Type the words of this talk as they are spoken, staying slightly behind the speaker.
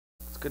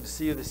good to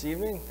see you this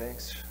evening.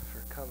 Thanks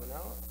for coming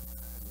out.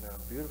 And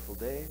a beautiful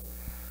day.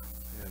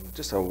 And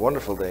just a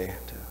wonderful day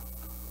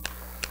to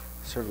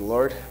serve the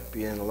Lord,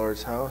 be in the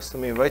Lord's house. Let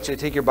me invite you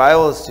to take your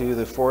Bibles to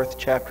the 4th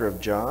chapter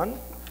of John.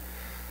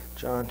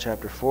 John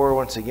chapter 4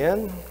 once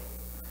again.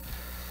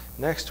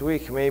 Next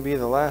week may be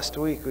the last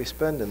week we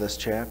spend in this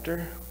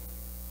chapter,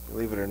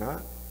 believe it or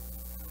not.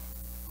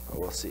 But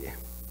we'll see.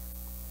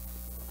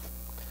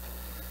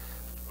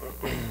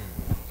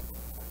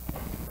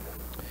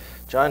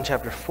 John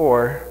chapter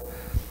 4,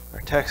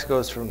 our text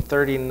goes from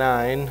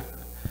 39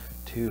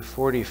 to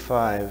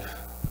 45,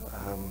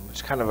 which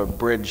is kind of a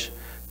bridge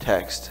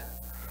text,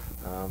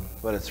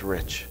 but it's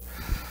rich.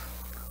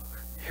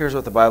 Here's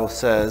what the Bible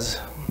says.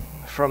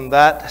 From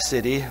that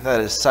city, that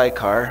is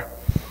Sychar,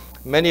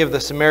 many of the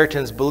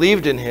Samaritans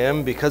believed in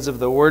him because of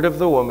the word of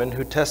the woman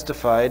who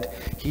testified,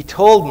 "He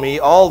told me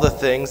all the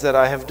things that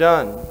I have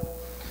done."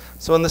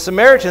 So when the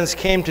Samaritans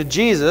came to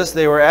Jesus,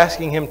 they were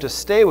asking him to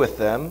stay with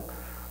them,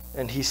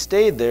 and he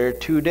stayed there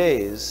 2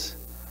 days.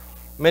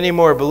 Many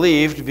more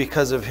believed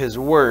because of his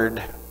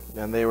word,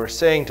 and they were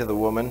saying to the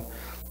woman,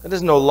 "It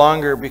is no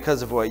longer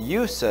because of what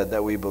you said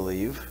that we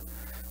believe,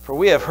 for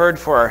we have heard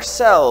for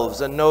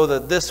ourselves and know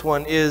that this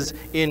one is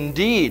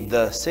indeed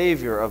the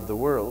Savior of the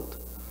world."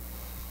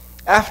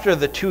 After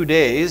the 2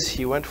 days,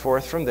 he went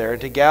forth from there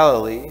to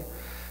Galilee,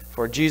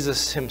 for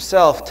Jesus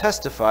himself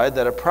testified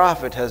that a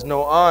prophet has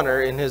no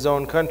honor in his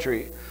own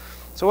country.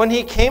 So when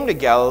he came to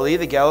Galilee,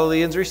 the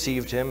Galileans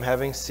received him,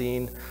 having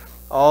seen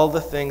all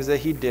the things that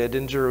he did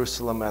in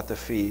Jerusalem at the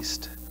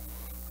feast.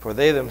 For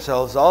they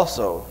themselves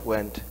also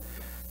went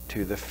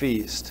to the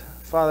feast.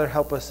 Father,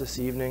 help us this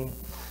evening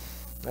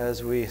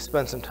as we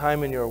spend some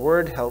time in your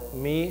word. Help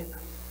me,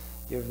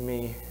 give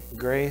me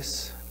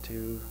grace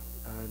to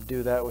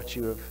do that which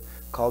you have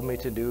called me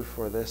to do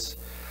for this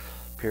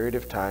period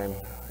of time.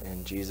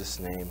 In Jesus'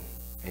 name,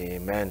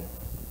 amen.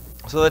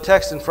 So the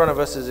text in front of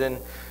us is in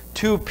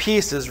two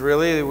pieces,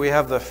 really. We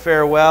have the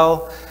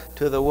farewell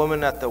to the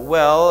woman at the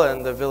well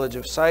and the village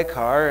of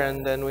Sychar,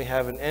 and then we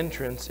have an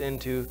entrance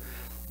into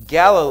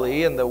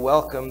Galilee and the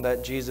welcome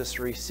that Jesus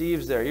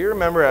receives there. You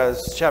remember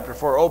as chapter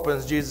 4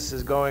 opens, Jesus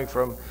is going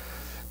from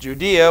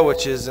Judea,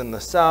 which is in the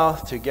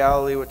south, to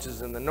Galilee, which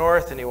is in the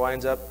north, and he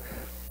winds up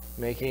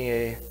making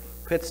a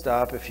pit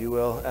stop, if you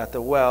will, at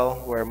the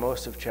well where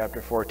most of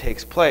chapter 4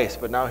 takes place.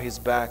 But now he's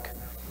back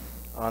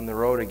on the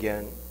road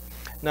again.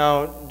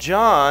 Now,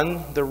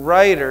 John, the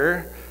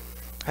writer,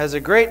 has a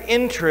great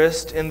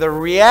interest in the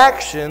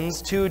reactions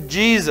to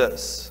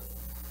Jesus.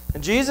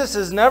 And Jesus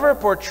is never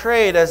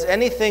portrayed as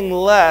anything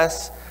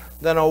less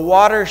than a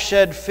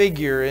watershed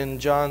figure in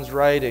John's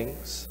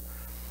writings.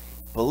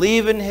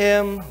 Believe in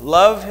him,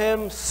 love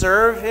him,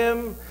 serve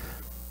him,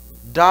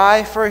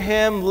 die for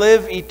him,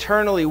 live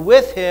eternally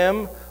with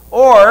him,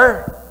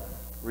 or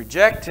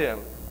reject him,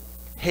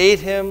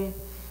 hate him,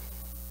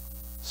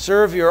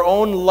 serve your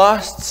own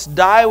lusts,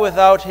 die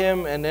without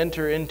him, and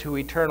enter into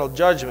eternal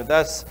judgment.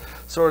 That's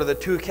sort of the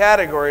two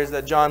categories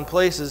that John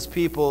places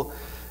people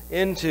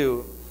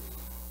into.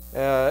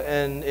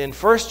 And in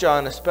 1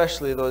 John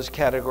especially, those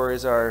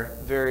categories are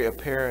very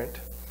apparent.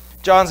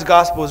 John's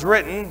gospel was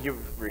written, you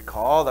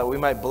recall, that we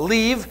might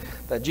believe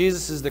that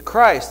Jesus is the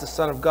Christ, the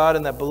Son of God,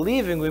 and that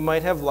believing we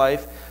might have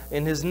life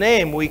in his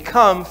name. We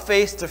come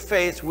face to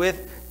face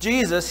with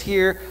Jesus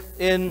here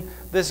in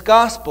this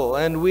gospel,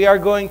 and we are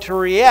going to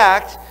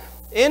react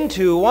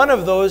into one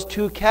of those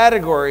two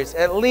categories,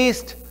 at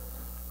least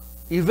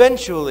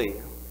eventually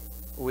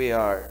we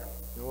are.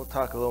 And we'll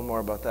talk a little more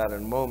about that in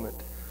a moment.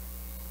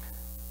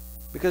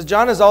 Because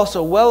John is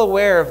also well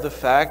aware of the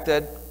fact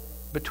that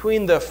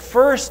between the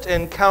first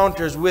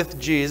encounters with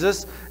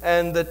Jesus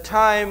and the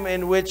time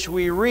in which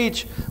we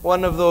reach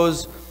one of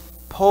those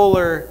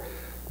polar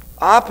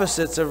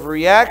opposites of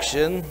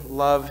reaction,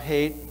 love,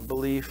 hate,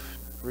 belief,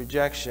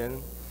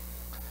 rejection,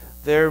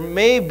 there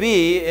may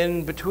be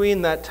in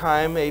between that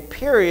time a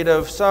period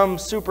of some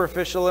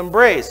superficial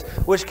embrace,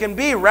 which can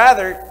be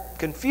rather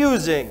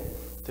confusing,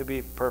 to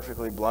be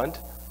perfectly blunt.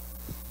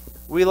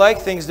 We like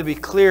things to be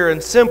clear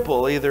and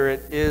simple, either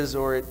it is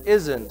or it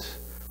isn't.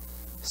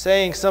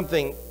 Saying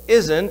something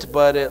isn't,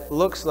 but it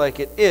looks like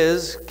it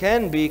is,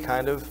 can be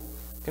kind of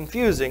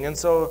confusing. And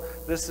so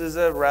this is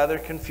a rather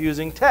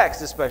confusing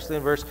text, especially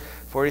in verse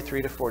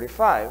 43 to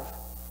 45.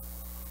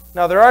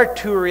 Now, there are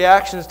two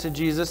reactions to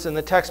Jesus in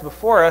the text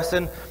before us,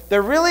 and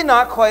they're really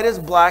not quite as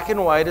black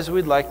and white as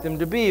we'd like them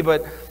to be,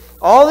 but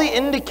all the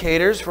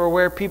indicators for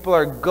where people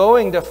are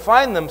going to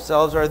find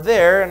themselves are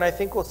there, and I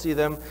think we'll see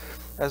them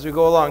as we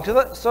go along.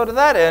 So to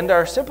that end,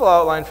 our simple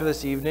outline for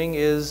this evening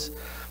is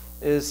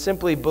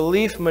simply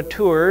belief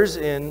matures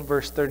in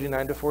verse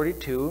 39 to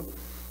 42,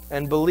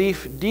 and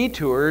belief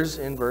detours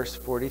in verse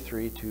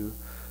 43 to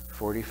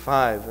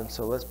 45. And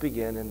so let's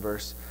begin in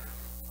verse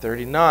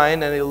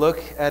 39 and a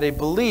look at a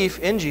belief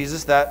in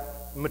Jesus that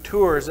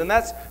matures, and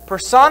that's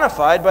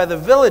personified by the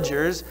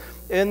villagers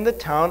in the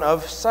town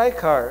of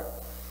Sychar.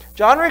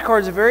 John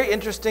records a very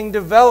interesting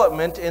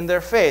development in their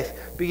faith,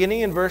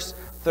 beginning in verse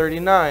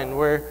 39,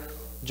 where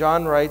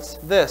John writes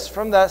this: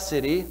 "From that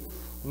city,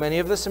 Many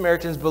of the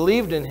Samaritans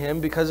believed in him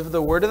because of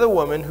the word of the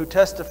woman who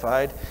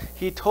testified,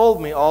 "He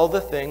told me all the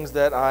things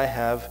that I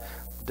have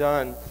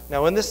done."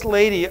 Now, when this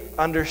lady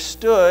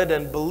understood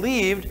and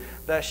believed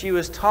that she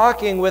was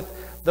talking with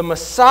the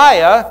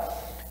Messiah,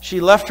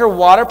 she left her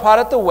water pot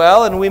at the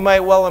well, and we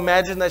might well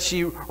imagine that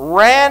she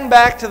ran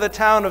back to the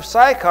town of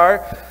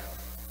Sychar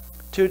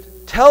to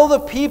tell the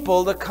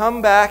people to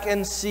come back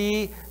and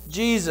see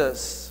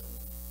Jesus.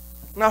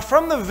 Now,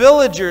 from the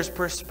villagers'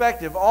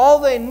 perspective, all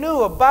they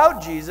knew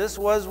about Jesus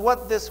was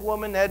what this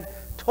woman had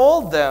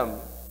told them.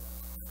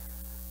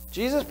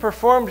 Jesus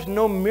performed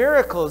no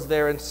miracles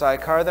there in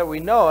Sychar that we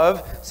know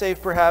of,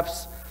 save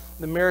perhaps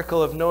the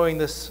miracle of knowing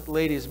this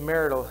lady's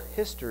marital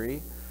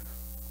history.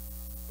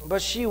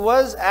 But she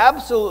was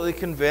absolutely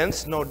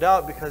convinced, no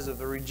doubt because of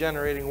the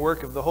regenerating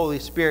work of the Holy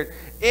Spirit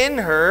in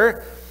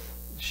her,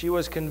 she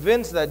was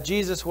convinced that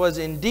Jesus was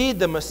indeed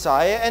the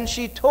Messiah, and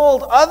she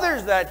told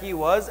others that he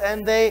was,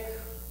 and they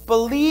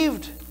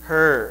believed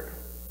her.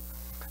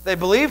 They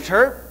believed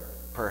her,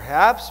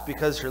 perhaps,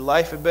 because her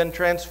life had been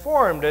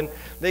transformed, and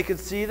they could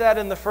see that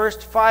in the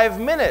first 5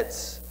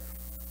 minutes.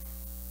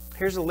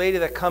 Here's a lady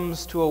that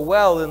comes to a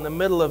well in the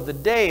middle of the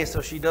day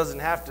so she doesn't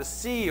have to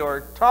see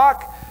or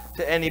talk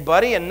to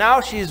anybody, and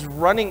now she's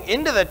running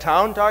into the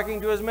town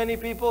talking to as many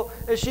people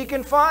as she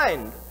can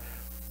find.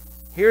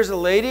 Here's a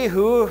lady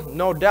who,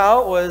 no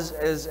doubt, was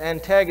as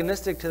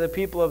antagonistic to the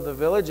people of the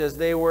village as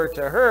they were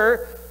to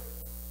her,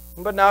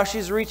 but now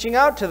she's reaching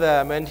out to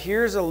them. And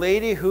here's a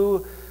lady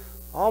who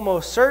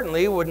almost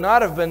certainly would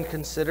not have been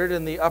considered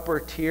in the upper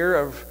tier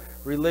of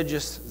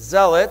religious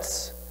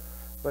zealots,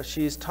 but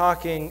she's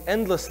talking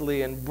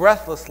endlessly and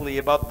breathlessly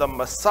about the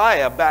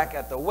Messiah back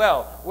at the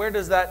well. Where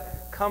does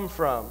that come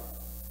from?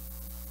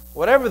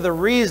 Whatever the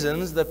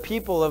reasons, the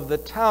people of the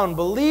town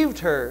believed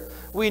her.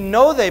 We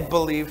know they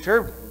believed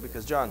her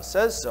because John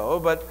says so,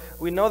 but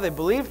we know they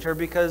believed her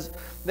because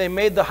they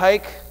made the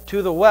hike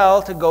to the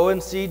well to go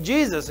and see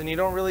Jesus. And you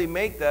don't really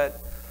make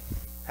that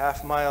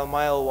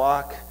mile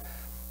walk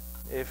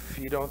if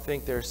you don't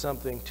think there's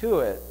something to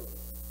it.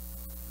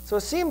 So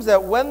it seems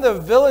that when the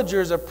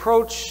villagers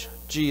approach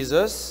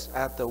Jesus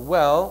at the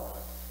well,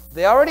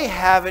 they already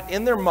have it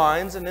in their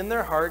minds and in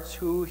their hearts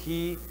who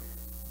he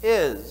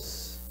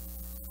is.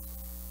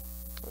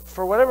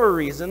 For whatever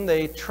reason,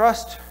 they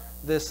trust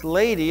this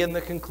lady in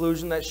the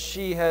conclusion that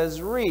she has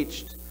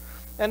reached.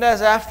 And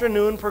as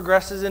afternoon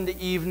progresses into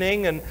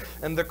evening and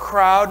the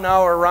crowd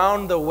now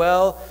around the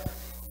well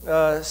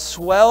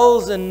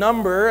swells in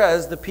number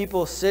as the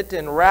people sit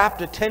in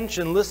rapt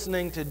attention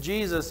listening to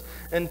Jesus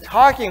and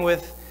talking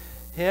with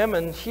him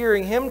and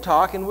hearing him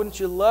talk. And wouldn't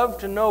you love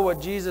to know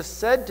what Jesus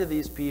said to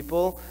these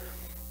people?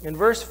 In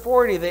verse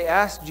 40, they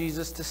ask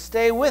Jesus to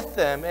stay with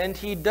them, and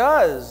he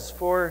does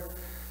for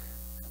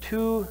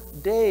 2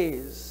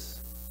 days.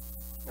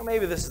 Now,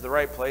 maybe this is the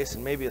right place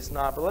and maybe it's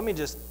not, but let me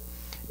just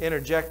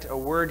interject a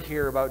word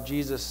here about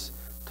Jesus'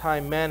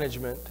 time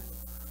management.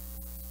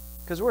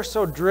 Because we're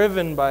so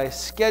driven by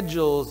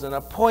schedules and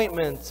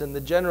appointments and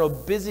the general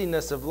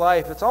busyness of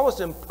life, it's almost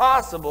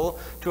impossible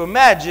to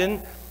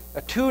imagine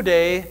a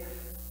 2-day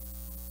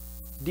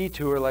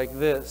detour like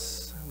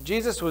this.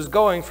 Jesus was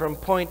going from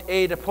point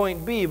A to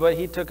point B, but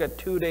he took a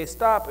 2-day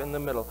stop in the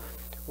middle.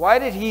 Why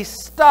did he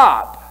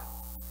stop?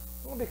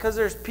 Well, because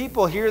there's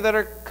people here that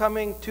are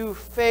coming to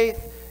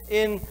faith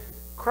in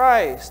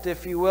Christ,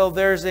 if you will.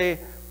 There's a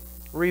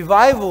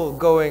revival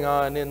going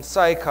on in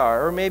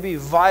Sychar, or maybe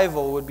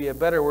vival would be a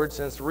better word,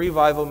 since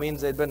revival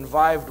means they'd been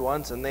vived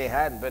once and they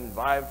hadn't been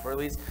vived for at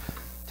least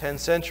 10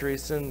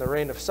 centuries since the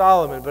reign of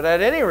Solomon. But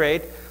at any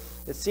rate,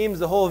 it seems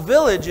the whole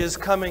village is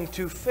coming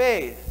to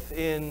faith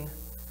in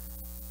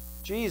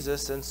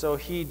Jesus, and so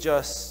he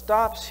just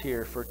stops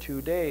here for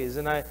 2 days.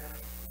 And I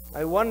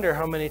wonder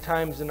how many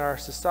times in our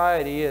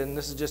society, and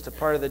this is just a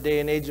part of the day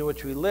and age in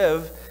which we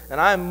live,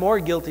 and I'm more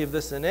guilty of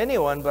this than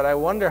anyone, but I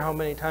wonder how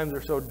many times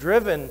we're so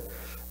driven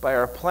by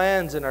our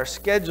plans and our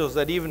schedules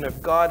that even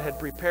if God had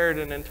prepared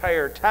an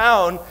entire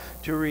town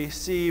to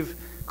receive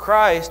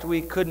Christ,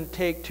 we couldn't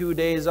take 2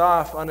 days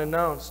off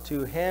unannounced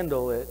to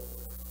handle it.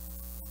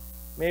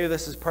 Maybe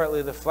this is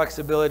partly the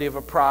flexibility of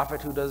a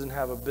prophet who doesn't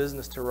have a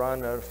business to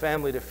run, a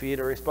family to feed,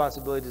 or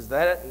responsibilities of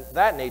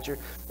that nature.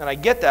 And I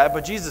get that,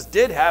 but Jesus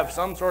did have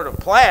some sort of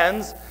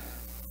plans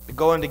to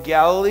go into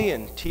Galilee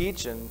and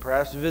teach and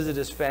perhaps visit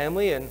his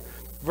family. And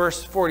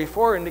verse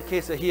 44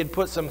 indicates that he had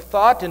put some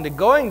thought into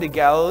going to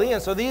Galilee.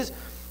 And so these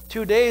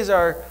 2 days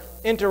are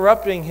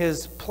interrupting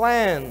his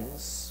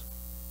plans.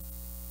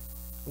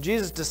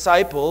 Jesus'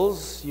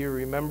 disciples, you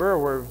remember,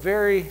 were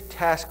very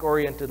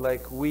task-oriented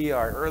like we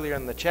are earlier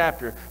in the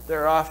chapter.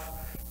 They're off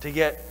to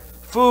get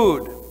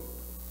food.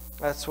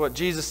 That's what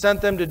Jesus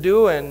sent them to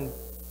do, and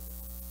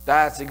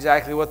that's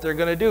exactly what they're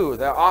going to do.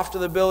 They're off to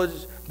the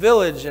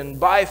village and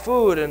buy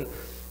food, and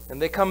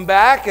they come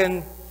back,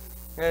 and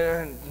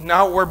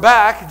now we're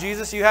back.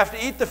 Jesus, you have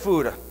to eat the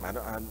food. I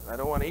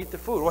don't want to eat the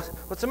food.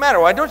 What's the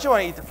matter? Why don't you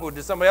want to eat the food?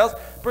 Did somebody else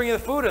bring you the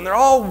food? And they're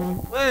all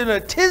in a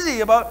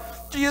tizzy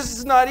about Jesus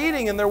is not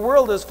eating, and their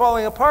world is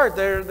falling apart.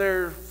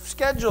 Their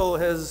schedule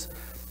has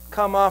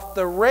come off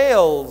the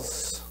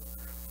rails.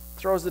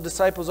 Throws the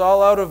disciples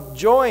all out of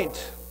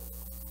joint.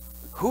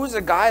 Who's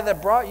the guy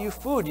that brought you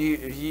food?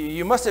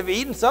 You must have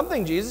eaten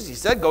something, Jesus. He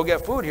said, go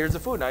get food. Here's the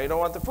food. Now you don't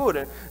want the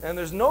food. And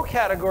there's no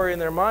category in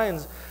their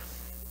minds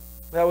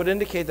that would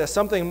indicate that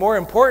something more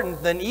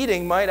important than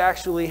eating might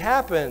actually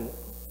happen.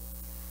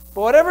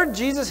 But whatever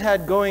Jesus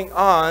had going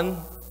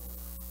on,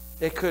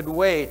 it could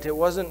wait. It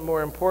wasn't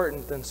more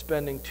important than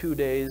spending 2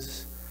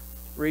 days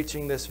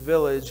reaching this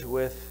village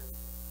with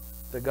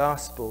the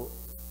gospel.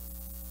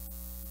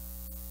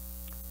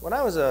 When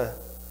I was a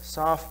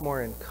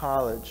sophomore in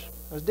college,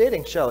 I was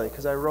dating Shelley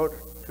because I wrote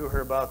to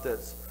her about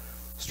this.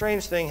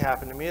 Strange thing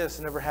happened to me. This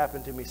never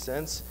happened to me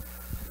since,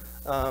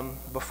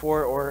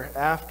 before or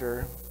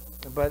after.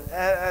 But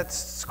at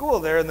school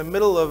there, in the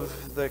middle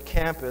of the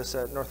campus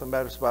at Northland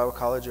Baptist Bible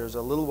College, there was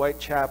a little white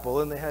chapel,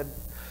 and there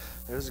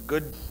was a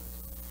good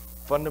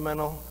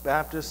fundamental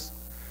Baptist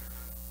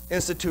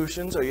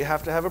institution, so you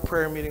have to have a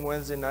prayer meeting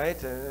Wednesday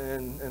night,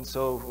 and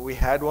so we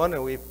had one,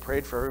 and we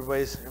prayed for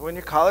everybody's. When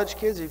you're college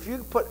kids, if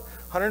you put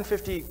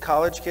 150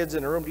 college kids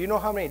in a room, do you know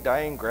how many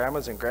dying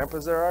grandmas and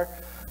grandpas there are?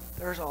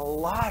 There's a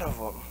lot of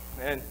them,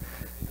 and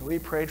we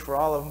prayed for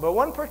all of them. But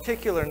one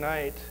particular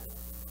night,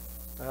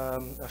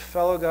 a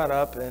fellow got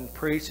up and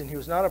preached, and he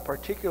was not a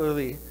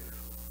particularly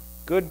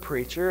good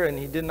preacher, and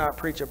he did not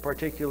preach a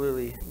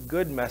particularly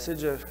good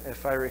message.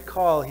 If I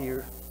recall, he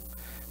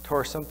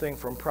tore something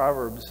from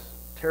Proverbs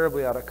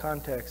terribly out of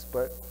context,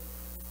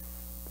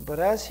 but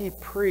as he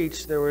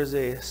preached, there was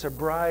a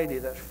sobriety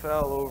that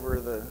fell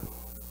over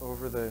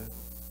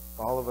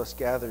all of us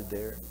gathered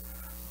there.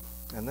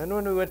 And then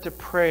when we went to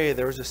pray,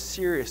 there was a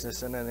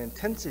seriousness and an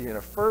intensity and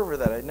a fervor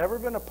that I'd never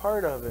been a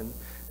part of, and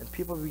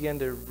people began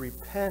to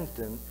repent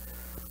and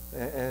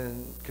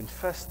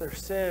confess their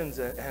sins,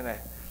 and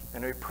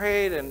we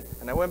prayed, and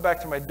I went back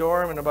to my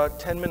dorm, and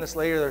about 10 minutes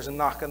later, there's a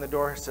knock on the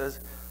door. It says,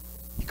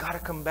 you got to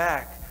come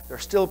back. They're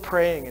still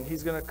praying, and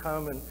he's going to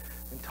come and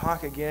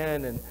talk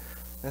again. And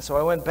so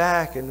I went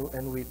back,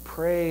 and we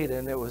prayed,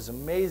 and it was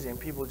amazing.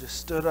 People just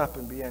stood up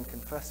and began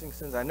confessing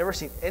sins. I'd never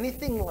seen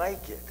anything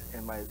like it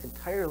in my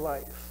entire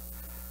life.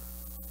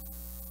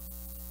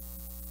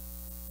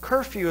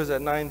 Curfew is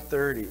at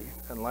 9:30,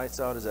 and lights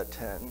out is at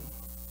 10.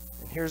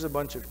 And here's a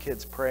bunch of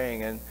kids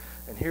praying, and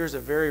here's a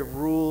very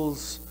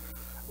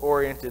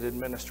rules-oriented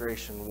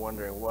administration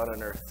wondering what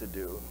on earth to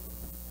do.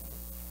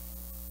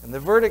 And the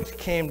verdict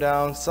came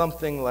down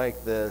something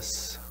like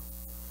this: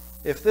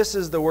 if this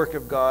is the work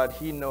of God,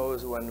 he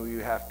knows when we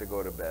have to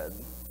go to bed.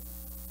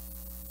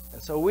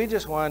 And so we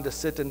just wanted to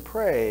sit and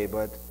pray,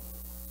 but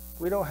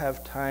we don't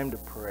have time to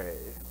pray.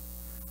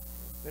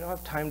 We don't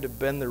have time to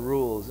bend the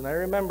rules. And I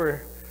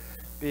remember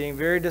being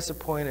very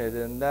disappointed,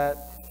 and that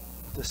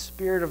the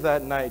spirit of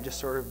that night just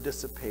sort of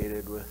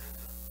dissipated with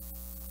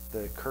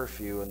the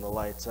curfew and the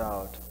lights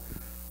out.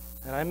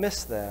 And I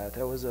missed that.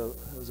 It was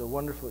a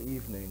wonderful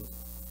evening.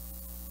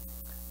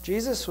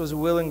 Jesus was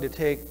willing to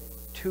take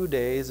 2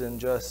 days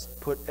and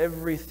just put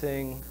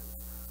everything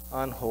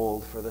on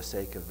hold for the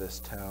sake of this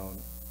town.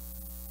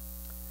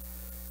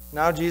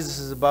 Now Jesus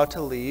is about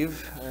to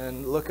leave,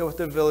 and look at what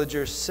the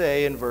villagers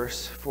say in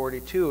verse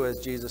 42 as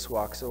Jesus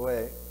walks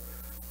away.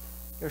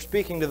 They're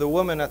speaking to the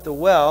woman at the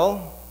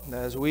well,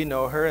 as we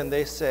know her, and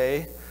they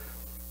say,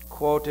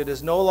 quote, "It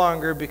is no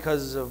longer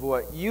because of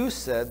what you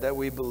said that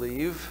we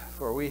believe,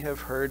 for we have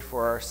heard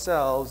for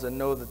ourselves and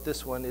know that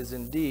this one is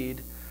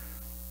indeed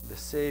the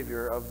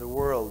Savior of the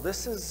world."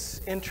 This is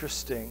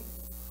interesting.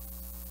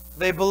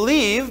 They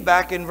believe,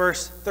 back in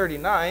verse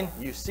 39,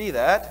 you see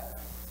that.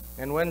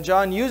 And when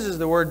John uses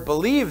the word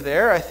believe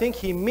there, I think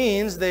he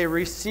means they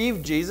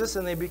received Jesus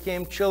and they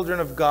became children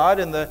of God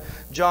in the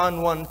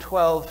John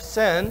 1:12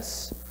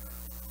 sense.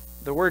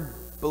 The word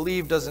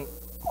believe doesn't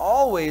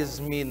always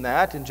mean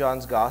that in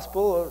John's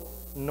gospel,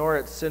 nor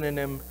its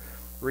synonym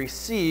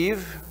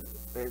receive.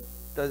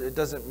 It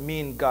doesn't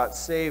mean got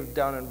saved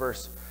down in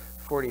verse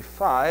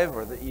 45,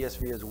 or the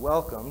ESV is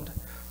welcomed.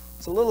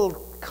 It's a little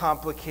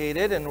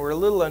complicated, and we're a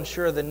little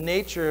unsure of the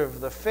nature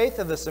of the faith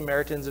of the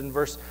Samaritans in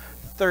verse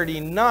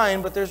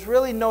 39, but there's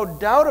really no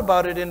doubt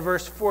about it in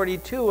verse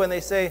 42 when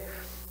they say,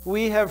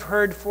 "We have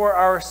heard for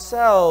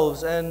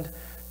ourselves and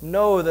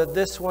know that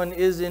this one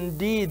is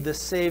indeed the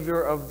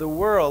Savior of the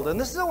world." And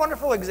this is a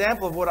wonderful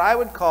example of what I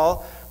would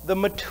call the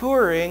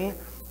maturing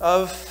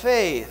of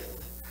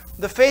faith.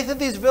 The faith of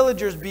these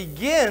villagers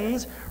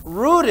begins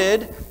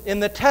rooted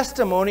in the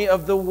testimony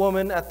of the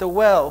woman at the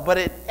well, but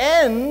it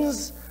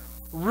ends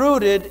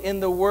rooted in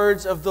the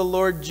words of the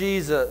Lord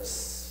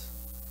Jesus.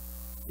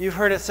 You've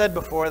heard it said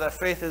before that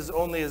faith is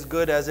only as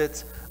good as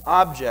its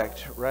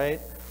object, right?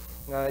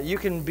 You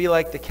can be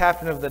like the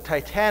captain of the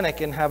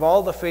Titanic and have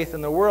all the faith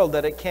in the world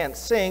that it can't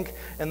sink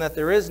and that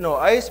there is no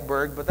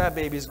iceberg, but that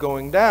baby's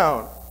going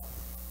down.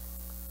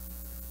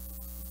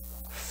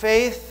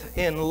 Faith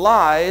in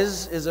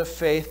lies is a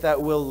faith that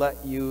will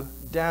let you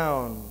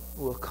down,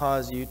 will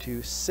cause you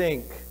to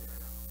sink.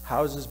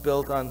 Houses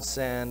built on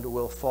sand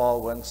will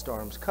fall when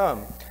storms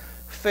come.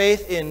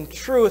 Faith in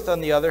truth, on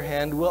the other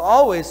hand, will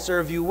always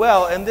serve you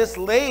well. And this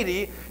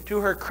lady, to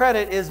her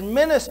credit, is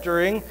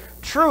ministering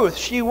truth.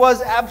 She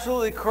was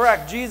absolutely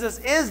correct. Jesus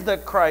is the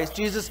Christ.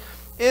 Jesus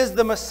is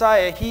the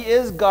Messiah. He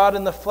is God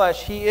in the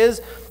flesh. He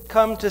is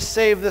come to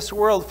save this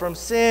world from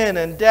sin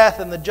and death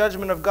and the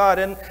judgment of God.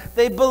 And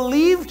they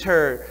believed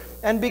her.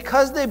 And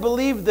because they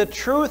believed the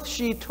truth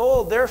she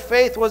told, their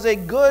faith was a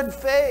good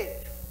faith.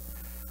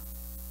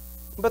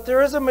 But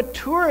there is a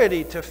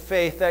maturity to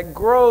faith that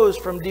grows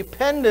from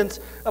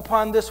dependence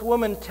upon this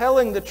woman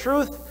telling the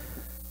truth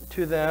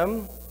to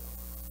them,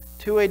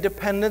 to a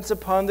dependence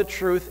upon the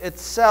truth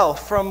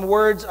itself, from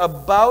words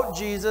about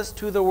Jesus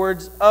to the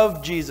words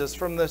of Jesus,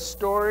 from the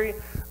story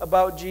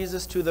about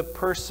Jesus to the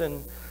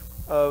person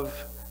of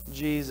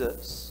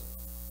Jesus.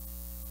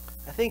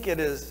 I think it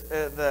is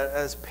that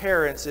as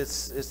parents,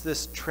 it's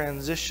this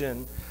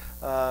transition,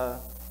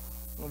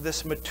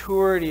 this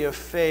maturity of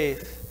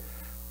faith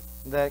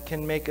that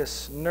can make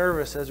us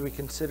nervous as we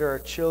consider our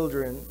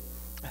children.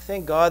 I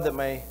thank God that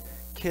my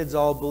kids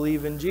all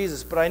believe in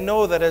Jesus, but I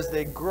know that as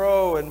they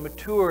grow and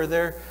mature,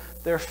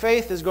 their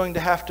faith is going to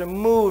have to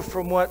move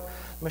from what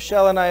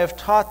Michelle and I have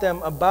taught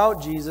them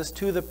about Jesus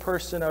to the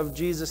person of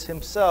Jesus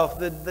himself.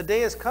 The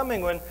day is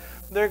coming when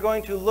they're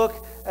going to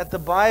look at the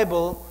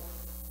Bible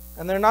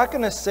and they're not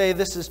going to say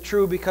this is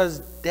true because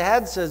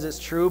Dad says it's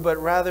true, but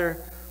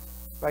rather,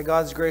 by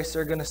God's grace,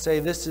 they're going to say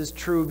this is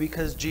true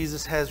because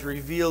Jesus has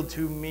revealed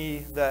to me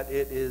that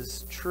it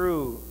is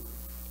true.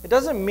 It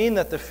doesn't mean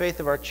that the faith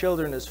of our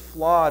children is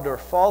flawed or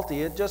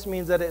faulty. It just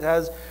means that it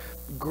has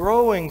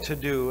growing to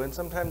do. And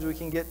sometimes we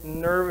can get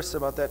nervous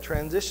about that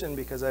transition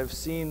because I've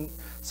seen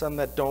some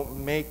that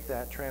don't make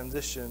that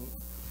transition.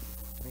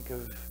 Think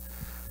of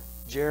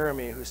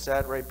Jeremy, who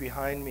sat right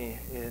behind me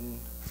in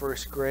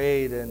first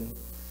grade, and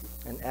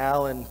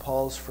Alan,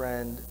 Paul's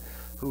friend,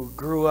 who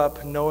grew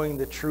up knowing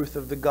the truth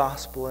of the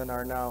gospel and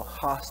are now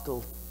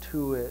hostile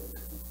to it.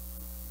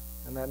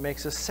 And that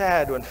makes us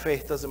sad when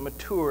faith doesn't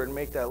mature and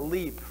make that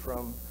leap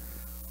from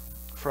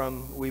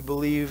we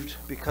believed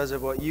because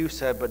of what you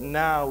said, but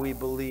now we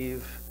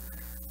believe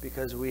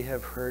because we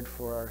have heard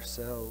for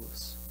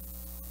ourselves.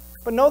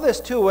 But know this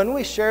too, when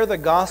we share the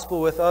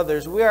gospel with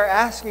others, we are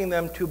asking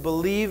them to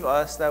believe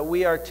us that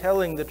we are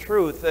telling the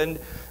truth.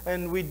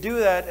 And we do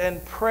that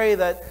and pray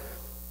that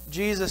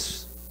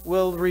Jesus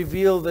will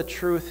reveal the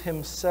truth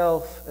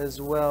himself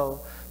as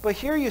well. But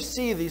here you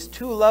see these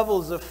two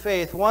levels of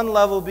faith. One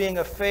level being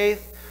a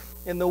faith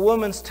in the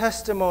woman's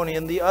testimony,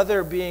 and the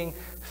other being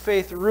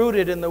faith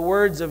rooted in the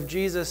words of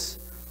Jesus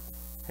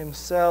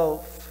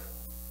himself.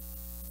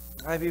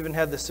 I've even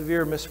had the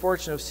severe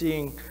misfortune of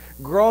seeing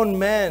grown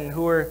men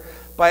who were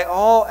by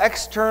all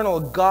external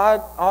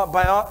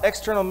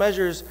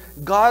measures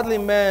godly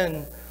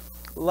men,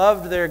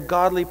 loved their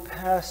godly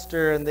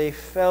pastor, and they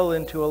fell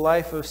into a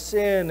life of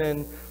sin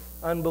and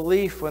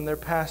unbelief when their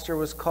pastor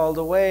was called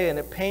away. And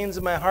it pains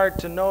my heart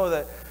to know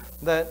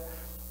that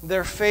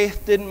their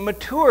faith didn't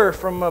mature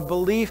from a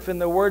belief in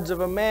the words of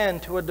a man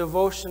to a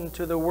devotion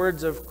to the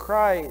words of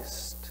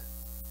Christ.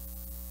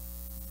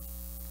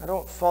 I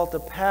don't fault a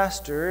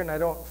pastor, and I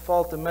don't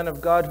fault the men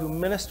of God who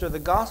minister the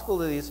gospel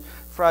to these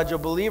fragile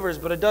believers,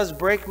 but it does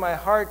break my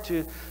heart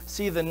to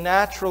see the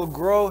natural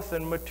growth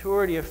and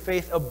maturity of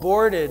faith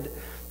aborted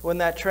when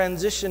that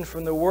transition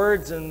from the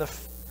words and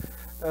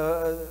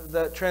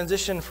that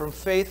transition from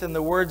faith in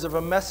the words of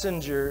a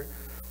messenger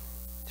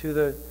to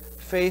the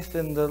faith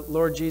in the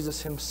Lord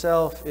Jesus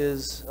himself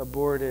is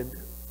aborted.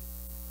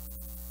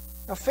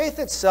 Now, faith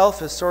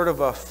itself is sort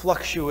of a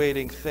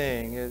fluctuating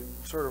thing. It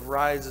sort of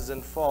rises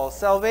and falls.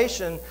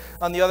 Salvation,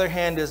 on the other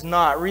hand, is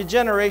not.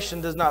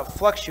 Regeneration does not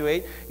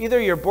fluctuate. Either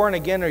you're born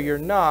again or you're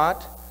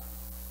not.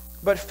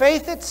 But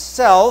faith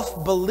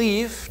itself,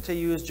 belief, to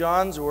use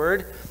John's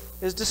word,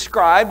 is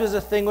described as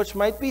a thing which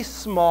might be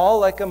small,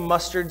 like a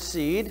mustard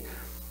seed.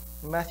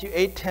 In Matthew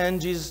 8:10,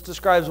 Jesus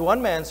describes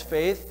one man's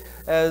faith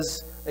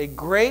as a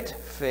great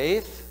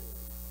faith.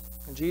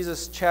 And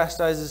Jesus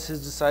chastises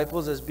his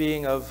disciples as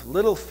being of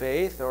little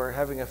faith, or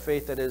having a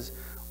faith that is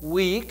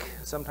weak.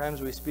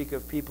 Sometimes we speak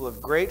of people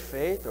of great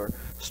faith or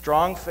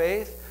strong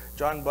faith.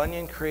 John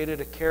Bunyan created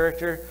a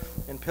character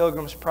in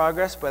Pilgrim's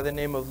Progress by the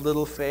name of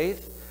Little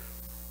Faith.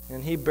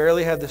 And he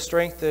barely had the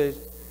strength to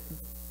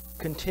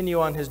continue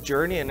on his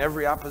journey, and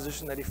every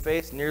opposition that he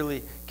faced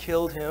nearly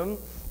killed him.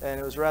 And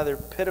it was rather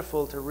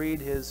pitiful to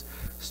read his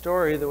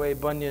story the way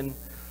Bunyan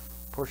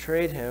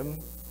portrayed him.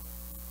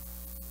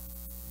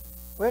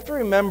 We have to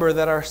remember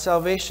that our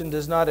salvation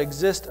does not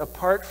exist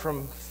apart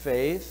from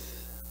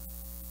faith,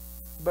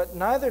 but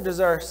neither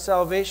does our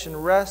salvation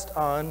rest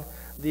on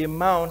the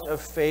amount of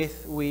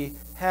faith we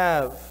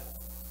have.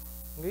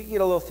 We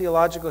get a little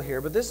theological here,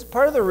 but this is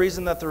part of the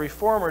reason that the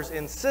Reformers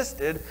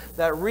insisted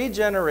that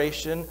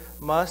regeneration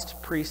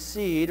must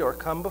precede or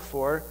come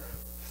before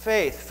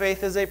faith.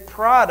 Faith is a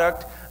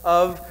product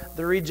of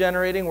the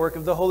regenerating work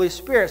of the Holy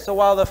Spirit. So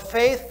while the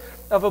faith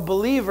of a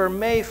believer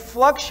may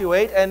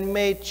fluctuate and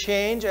may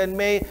change and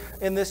may,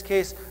 in this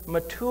case,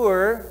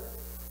 mature,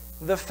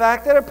 the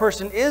fact that a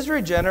person is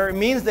regenerate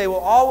means they will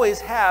always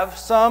have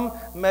some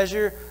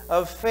measure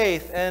of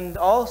faith, and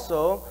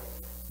also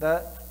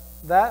that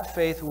that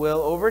faith will,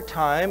 over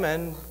time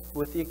and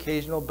with the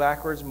occasional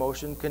backwards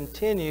motion,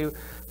 continue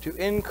to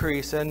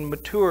increase and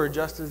mature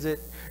just as it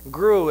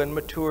grew and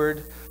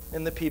matured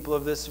in the people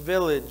of this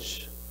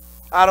village.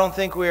 I don't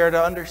think we are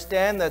to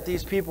understand that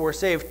these people were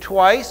saved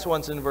twice,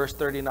 once in verse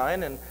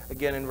 39 and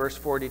again in verse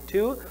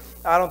 42.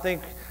 I don't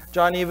think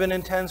John even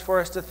intends for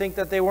us to think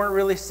that they weren't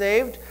really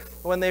saved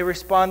when they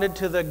responded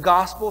to the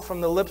gospel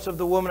from the lips of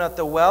the woman at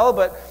the well,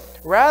 but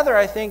rather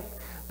I think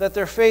that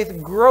their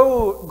faith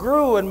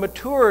grew and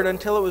matured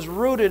until it was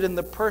rooted in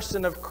the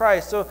person of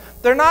Christ. So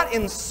they're not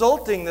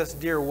insulting this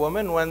dear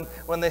woman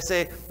when they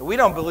say, we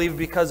don't believe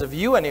because of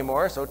you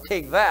anymore, so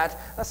take that.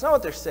 That's not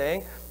what they're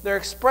saying. They're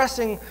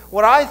expressing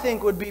what I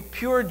think would be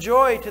pure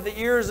joy to the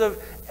ears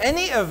of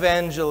any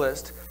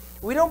evangelist.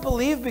 We don't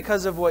believe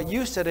because of what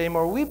you said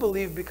anymore. We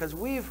believe because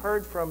we've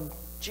heard from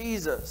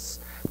Jesus.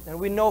 And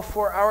we know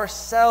for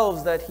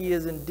ourselves that he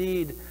is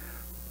indeed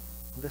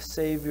the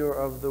Savior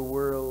of the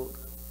world.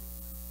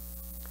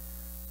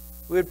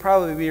 We would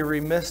probably be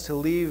remiss to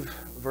leave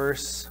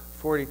verse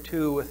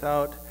 42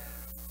 without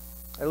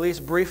at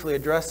least briefly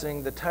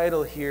addressing the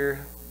title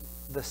here,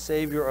 the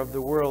Savior of the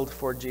world,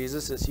 for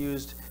Jesus. It's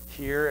used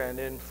here and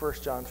in 1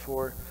 John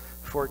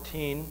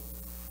 4:14.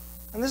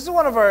 And this is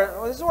one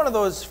of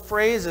those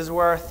phrases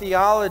where our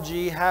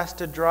theology has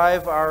to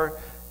drive our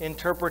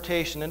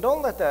interpretation. And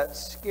don't let that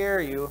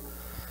scare you.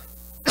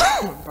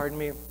 Pardon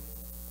me.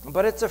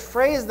 But it's a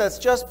phrase that's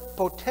just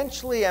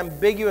potentially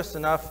ambiguous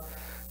enough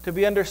to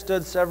be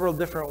understood several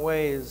different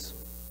ways.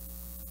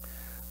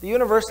 The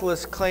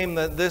Universalists claim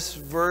that this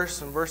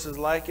verse and verses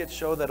like it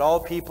show that all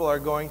people are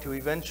going to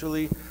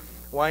eventually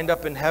wind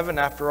up in heaven.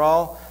 After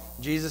all,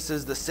 Jesus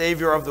is the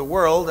Savior of the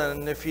world,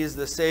 and if he's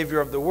the Savior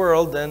of the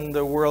world, then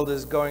the world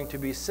is going to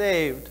be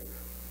saved.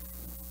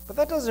 But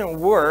that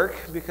doesn't work,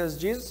 because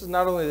Jesus is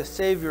not only the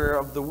Savior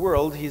of the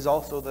world, he's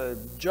also the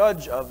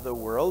judge of the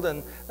world.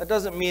 And that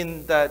doesn't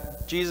mean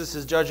that Jesus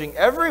is judging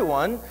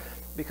everyone,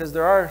 because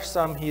there are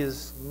some he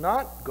is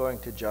not going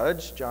to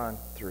judge, John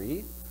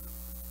 3.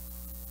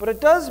 But it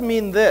does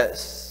mean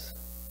this,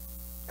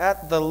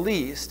 at the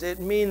least. It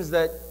means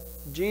that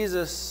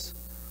Jesus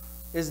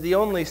is the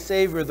only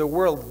Savior the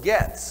world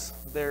gets.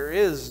 There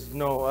is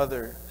no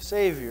other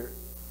Savior.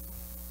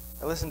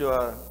 I listened to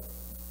a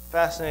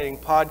fascinating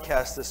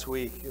podcast this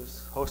week. It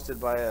was hosted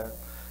by a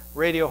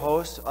radio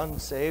host,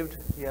 unsaved.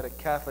 He had a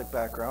Catholic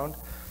background.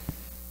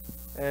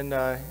 And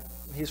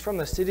he's from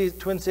the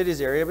Twin Cities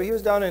area, but he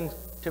was down in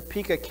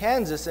Topeka,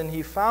 Kansas, and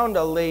he found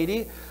a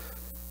lady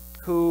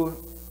who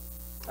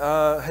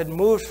had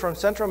moved from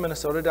central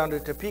Minnesota down to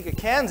Topeka,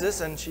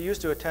 Kansas, and she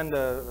used to attend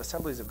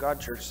Assemblies of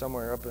God church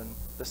somewhere up in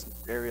this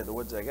area of the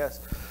woods, I guess.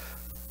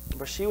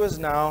 But she was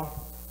now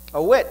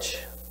a witch.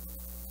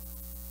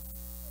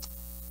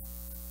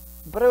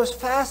 But it was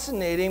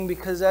fascinating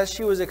because as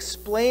she was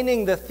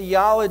explaining the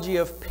theology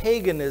of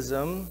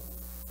paganism,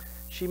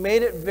 she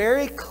made it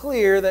very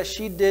clear that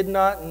she did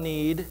not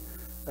need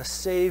a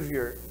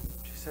Savior.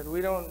 She said,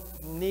 we don't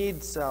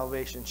need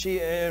salvation.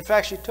 In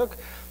fact, she took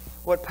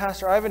what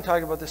Pastor Ivan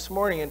talked about this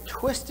morning and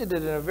twisted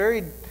it in a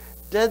very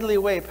deadly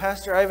way.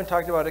 Pastor Ivan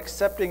talked about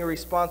accepting a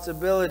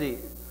responsibility.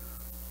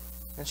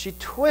 And she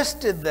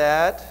twisted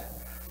that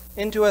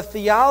into a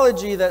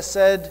theology that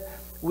said,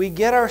 we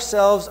get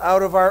ourselves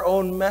out of our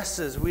own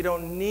messes. We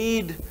don't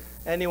need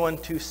anyone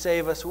to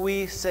save us.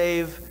 We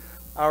save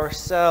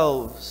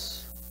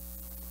ourselves.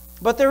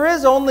 But there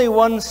is only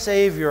one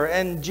Savior,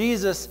 and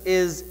Jesus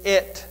is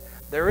it.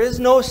 There is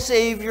no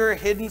Savior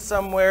hidden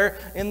somewhere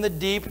in the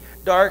deep,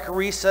 dark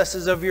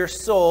recesses of your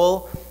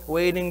soul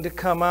waiting to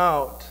come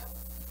out.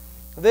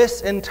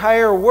 This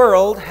entire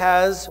world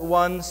has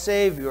one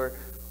Savior,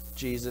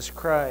 Jesus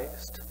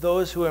Christ.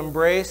 Those who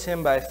embrace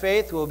him by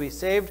faith will be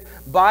saved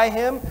by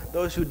him.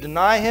 Those who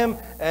deny him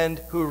and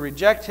who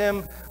reject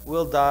him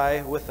will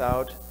die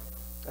without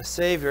a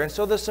Savior. And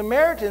so the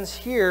Samaritans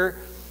here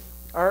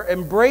are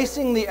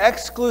embracing the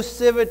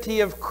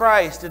exclusivity of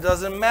Christ. It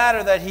doesn't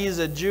matter that he's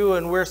a Jew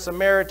and we're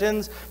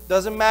Samaritans. It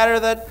doesn't matter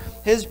that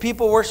his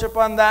people worship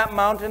on that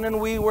mountain and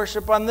we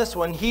worship on this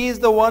one. He's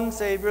the one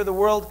Savior the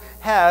world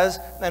has,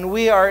 and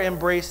we are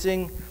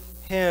embracing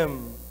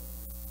him.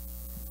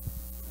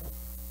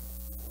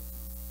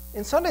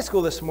 In Sunday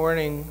school this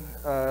morning,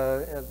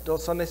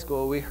 adult Sunday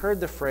school, we heard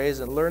the phrase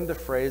and learned the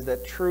phrase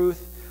that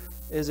truth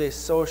is a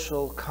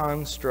social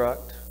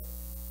construct.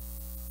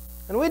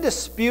 And we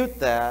dispute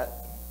that.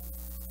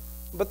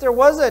 But there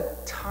was a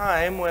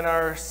time when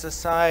our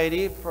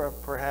society,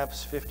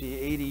 perhaps 50,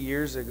 80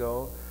 years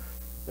ago,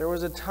 there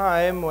was a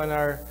time when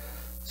our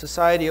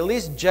society at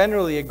least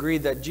generally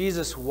agreed that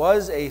Jesus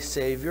was a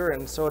Savior,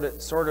 and so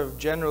it sort of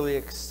generally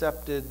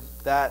accepted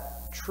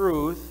that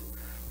truth.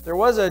 There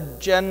was a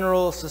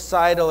general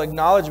societal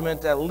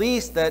acknowledgement, at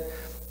least, that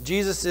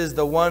Jesus is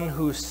the one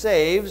who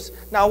saves.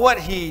 Now, what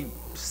he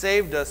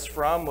saved us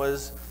from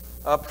was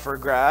up for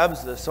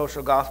grabs. The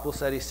social gospel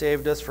said he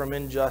saved us from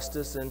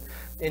injustice and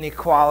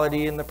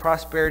inequality, and the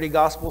prosperity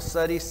gospel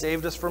said he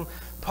saved us from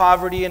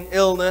poverty and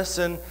illness,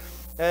 and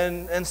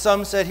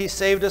some said he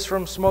saved us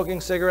from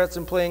smoking cigarettes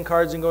and playing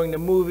cards and going to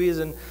movies,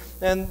 and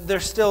And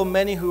there's still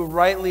many who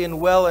rightly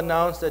and well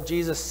announce that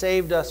Jesus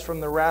saved us from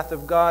the wrath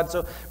of God.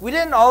 So we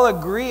didn't all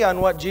agree on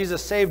what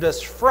Jesus saved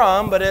us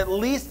from, but at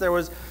least there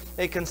was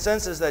a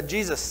consensus that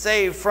Jesus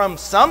saved from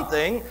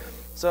something.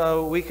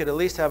 So we could at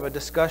least have a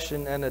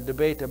discussion and a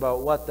debate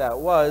about what that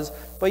was.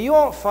 But you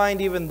won't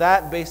find even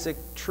that basic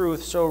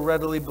truth so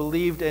readily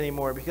believed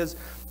anymore, because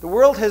the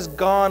world has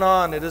gone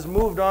on. It has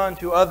moved on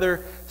to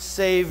other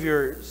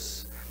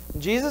saviors.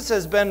 Jesus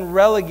has been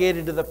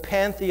relegated to the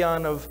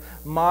pantheon of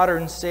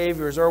modern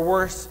saviors, or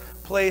worse,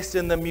 placed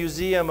in the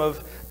museum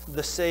of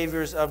the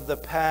saviors of the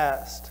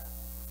past.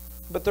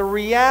 But the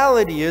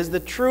reality is,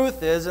 the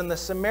truth is, and the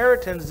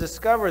Samaritans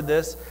discovered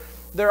this,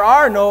 there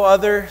are no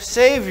other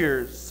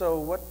saviors. So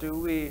what do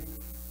we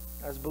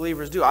as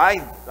believers do?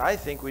 I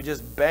think we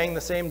just bang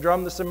the same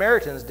drum the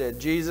Samaritans did.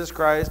 Jesus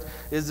Christ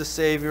is the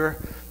Savior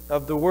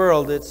of the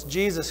world. It's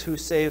Jesus who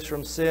saves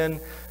from sin,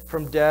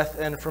 from death,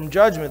 and from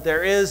judgment.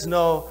 There is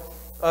no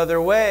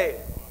other way.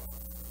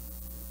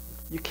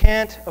 You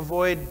can't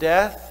avoid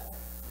death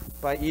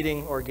by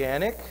eating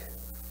organic.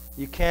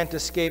 You can't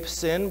escape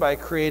sin by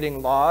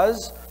creating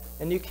laws.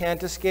 And you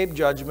can't escape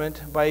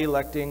judgment by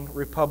electing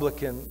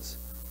Republicans.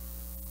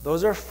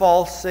 Those are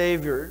false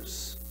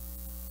saviors.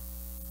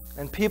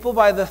 And people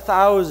by the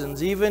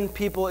thousands, even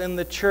people in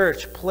the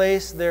church,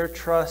 place their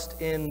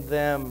trust in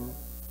them.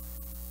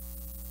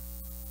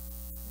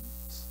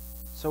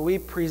 So we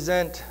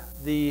present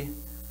the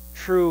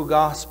true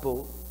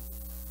gospel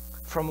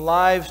from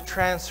lives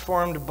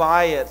transformed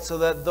by it, so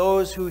that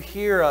those who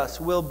hear us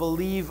will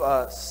believe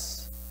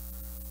us.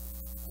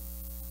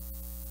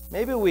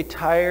 Maybe we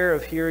tire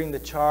of hearing the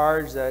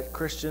charge that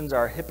Christians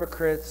are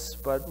hypocrites,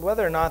 but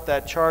whether or not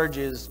that charge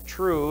is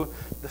true,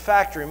 the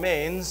fact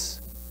remains,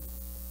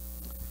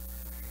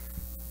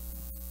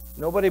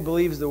 nobody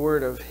believes the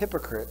word of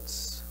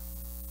hypocrites.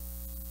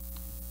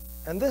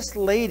 And this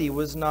lady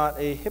was not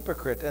a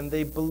hypocrite, and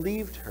they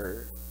believed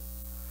her.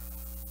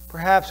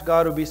 Perhaps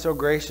God would be so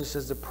gracious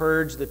as to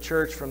purge the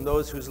church from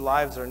those whose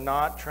lives are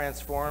not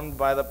transformed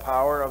by the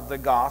power of the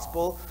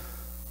gospel.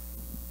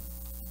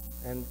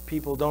 And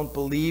people don't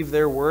believe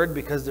their word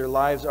because their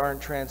lives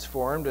aren't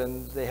transformed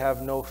and they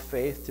have no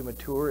faith to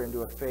mature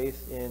into a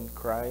faith in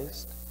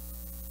Christ.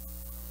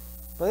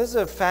 But this is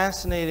a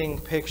fascinating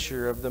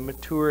picture of the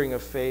maturing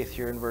of faith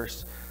here in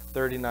verse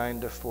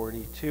 39 to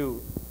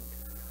 42.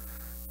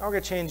 Now we're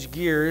going to change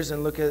gears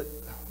and look at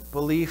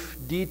belief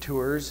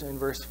detours in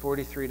verse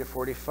 43 to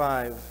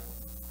 45.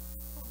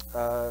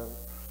 A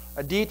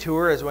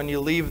detour is when you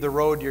leave the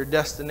road, your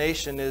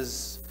destination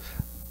is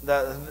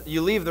that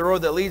you leave the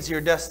road that leads to your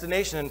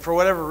destination, and for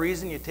whatever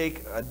reason you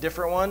take a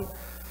different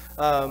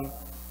one.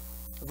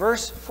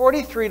 Verse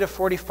 43 to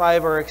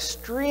 45 are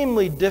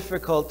extremely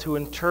difficult to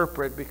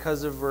interpret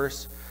because of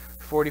verse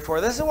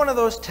 44. This is one of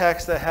those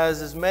texts that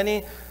has as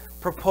many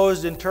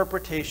proposed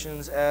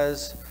interpretations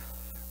as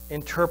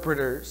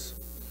interpreters.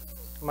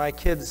 My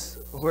kids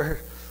were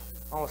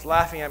almost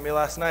laughing at me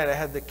last night. I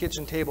had the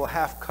kitchen table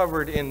half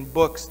covered in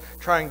books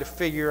trying to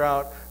figure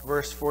out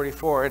verse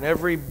 44. And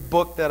every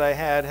book that I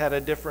had a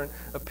different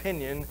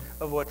opinion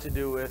of what to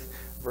do with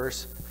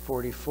verse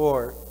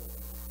 44.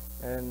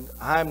 And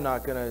I'm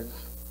not going to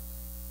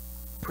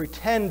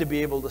pretend to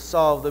be able to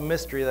solve the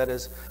mystery that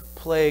has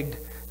plagued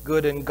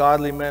good and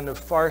godly men of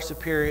far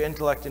superior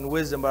intellect and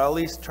wisdom, but I'll at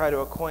least try to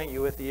acquaint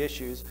you with the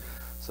issues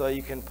so that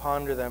you can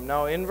ponder them.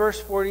 Now, in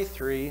verse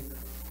 43,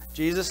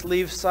 Jesus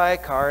leaves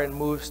Sychar and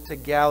moves to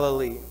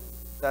Galilee.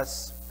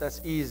 That's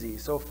easy.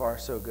 So far,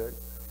 so good.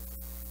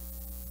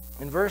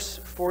 In verse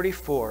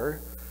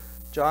 44,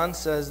 John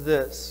says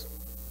this: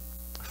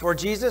 "For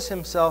Jesus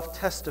himself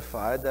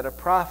testified that a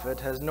prophet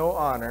has no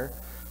honor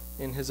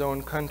in his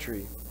own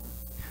country."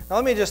 Now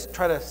let me just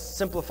try to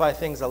simplify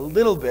things a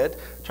little bit,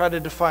 try to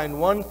define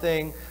one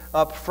thing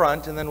up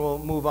front, and then we'll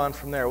move on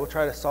from there. We'll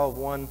try to solve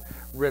one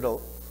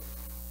riddle.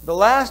 The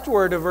last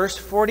word of verse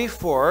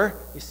 44,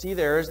 you see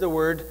there, is the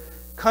word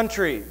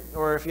country,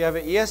 or if you have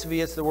an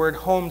ESV, it's the word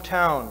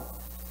hometown.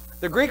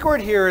 The Greek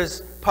word here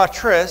is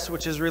patris,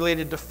 which is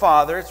related to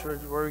father. It's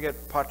where we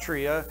get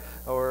patria,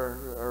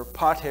 or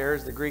pater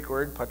is the Greek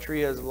word.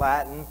 Patria is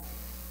Latin.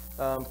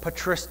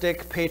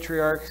 Patristic,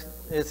 patriarch,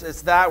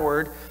 it's that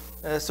word.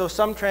 So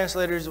some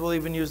translators will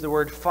even use the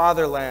word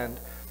fatherland.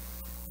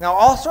 Now,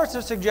 all sorts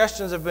of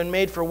suggestions have been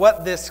made for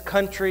what this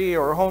country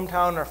or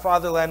hometown or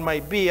fatherland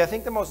might be. I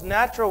think the most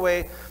natural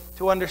way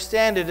to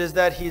understand it is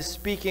that he's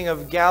speaking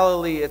of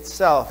Galilee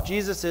itself.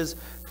 Jesus is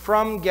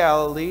from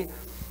Galilee,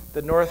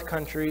 the north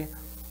country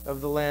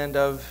of the land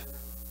of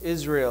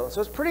Israel. So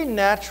it's pretty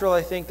natural,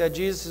 I think, that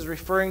Jesus is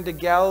referring to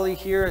Galilee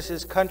here as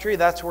his country.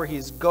 That's where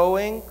he's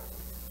going.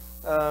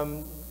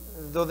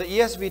 Though the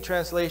ESV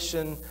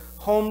translation,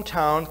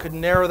 hometown, could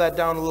narrow that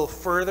down a little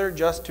further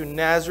just to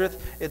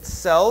Nazareth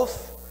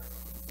itself.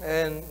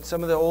 And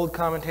some of the old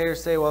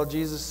commentators say, well,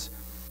 Jesus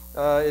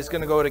is going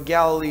to go to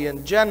Galilee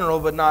in general,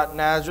 but not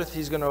Nazareth.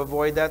 He's going to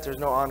avoid that. There's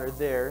no honor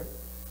there.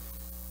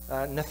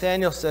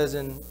 Nathanael says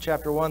in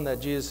chapter 1 that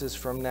Jesus is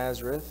from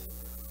Nazareth.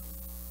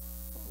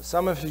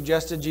 Some have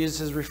suggested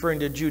Jesus is referring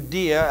to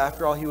Judea.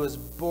 After all, he was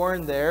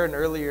born there, and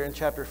earlier in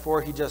chapter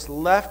 4, he just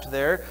left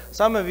there.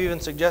 Some have even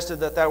suggested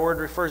that that word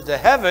refers to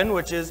heaven,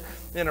 which is,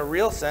 in a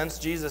real sense,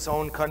 Jesus'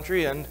 own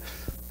country and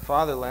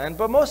fatherland.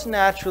 But most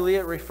naturally,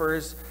 it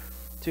refers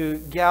to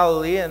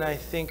Galilee, and I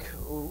think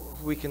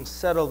we can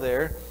settle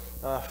there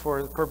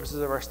for the purposes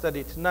of our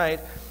study tonight.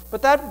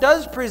 But that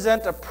does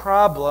present a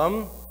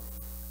problem,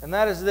 and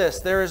that is this.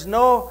 There is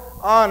no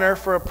honor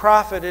for a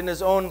prophet in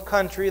his own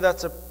country.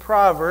 That's a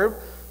proverb.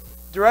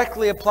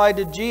 Directly applied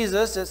to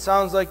Jesus, it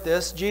sounds like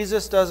this.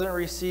 Jesus doesn't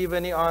receive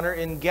any honor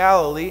in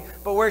Galilee,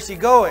 but where's he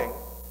going?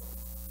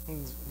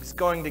 He's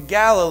going to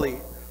Galilee.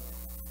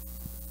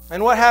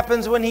 And what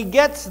happens when he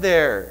gets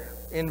there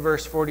in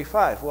verse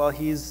 45? Well,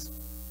 he's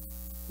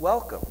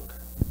welcomed.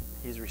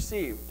 He's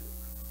received.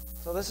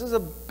 So this is a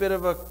bit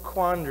of a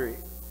quandary.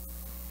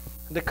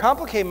 And to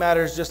complicate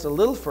matters just a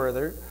little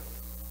further,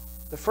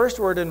 the first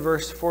word in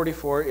verse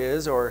 44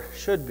 is, or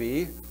should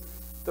be,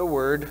 the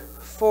word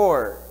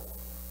for,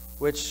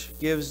 which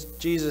gives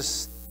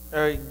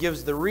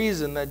the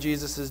reason that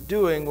Jesus is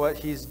doing what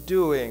he's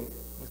doing.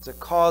 It's a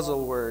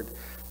causal word.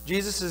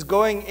 Jesus is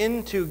going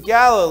into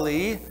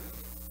Galilee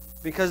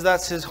because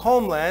that's his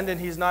homeland,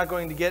 and he's not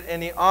going to get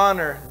any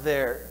honor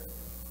there.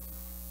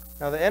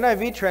 Now, the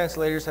NIV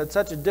translators had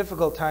such a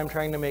difficult time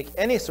trying to make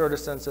any sort of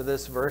sense of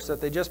this verse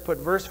that they just put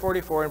verse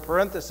 44 in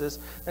parenthesis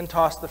and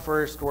tossed the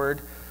first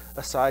word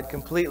aside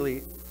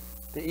completely.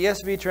 The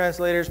ESV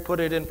translators put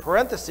it in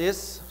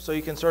parentheses, so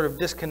you can sort of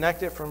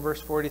disconnect it from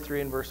verse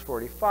 43 and verse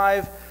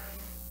 45.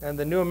 And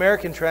the New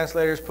American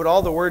translators put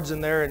all the words in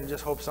there and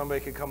just hope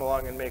somebody could come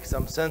along and make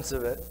some sense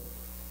of it.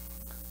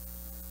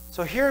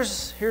 So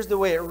here's the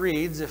way it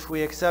reads, if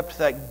we accept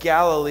that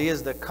Galilee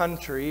is the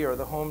country or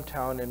the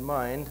hometown in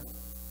mind.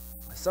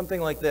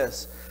 Something like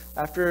this.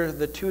 After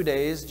the 2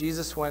 days,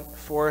 Jesus went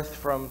forth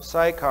from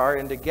Sychar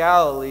into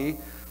Galilee,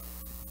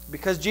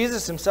 because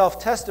Jesus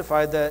himself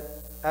testified that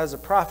as a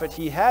prophet,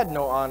 he had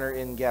no honor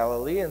in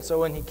Galilee. And so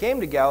when he came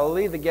to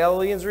Galilee, the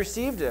Galileans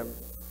received him,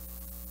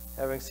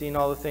 having seen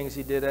all the things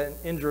he did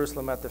in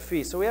Jerusalem at the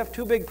feast. So we have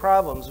two big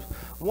problems.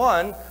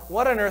 One,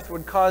 what on earth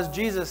would cause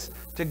Jesus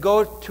to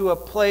go to a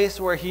place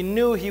where he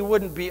knew he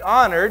wouldn't be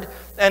honored?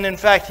 And in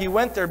fact, he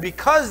went there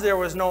because there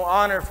was no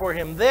honor for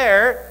him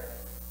there.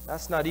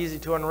 That's not easy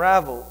to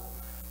unravel.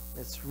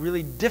 It's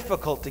really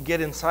difficult to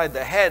get inside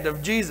the head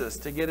of Jesus,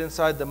 to get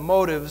inside the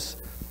motives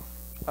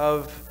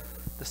of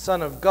the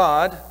Son of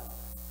God.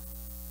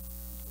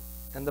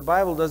 And the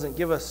Bible doesn't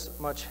give us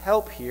much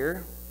help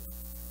here.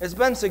 It's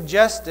been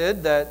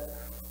suggested that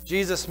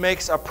Jesus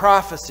makes a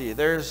prophecy.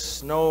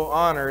 There's no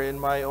honor in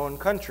my own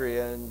country.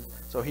 And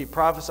so he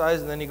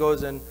prophesies and then he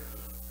goes and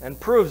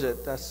proves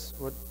it. That's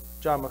what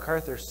John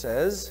MacArthur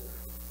says.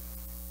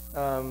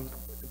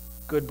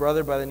 Good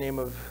brother by the name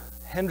of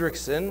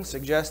Hendrickson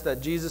suggests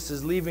that Jesus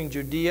is leaving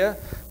Judea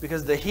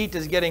because the heat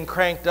is getting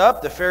cranked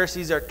up. The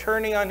Pharisees are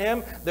turning on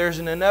him. There's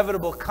an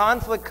inevitable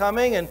conflict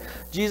coming, and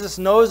Jesus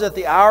knows that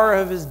the hour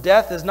of his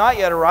death has not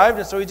yet arrived,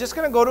 and so he's just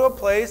going to go to a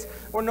place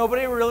where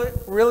nobody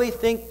really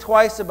think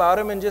twice about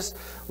him and just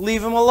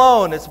leave him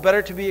alone. It's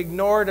better to be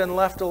ignored and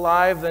left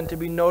alive than to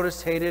be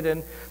noticed, hated,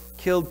 and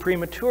killed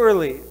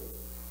prematurely.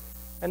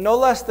 And no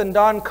less than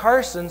Don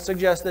Carson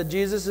suggests that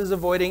Jesus is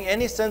avoiding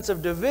any sense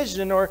of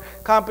division or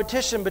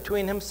competition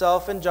between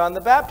himself and John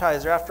the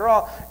Baptizer. After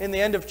all, in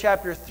the end of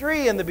chapter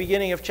 3 and the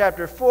beginning of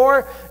chapter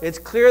 4, it's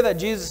clear that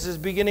Jesus is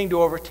beginning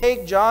to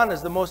overtake John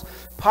as the most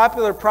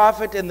popular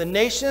prophet in the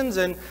nations,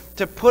 and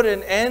to put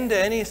an end to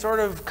any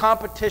sort of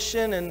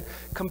competition and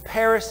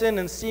comparison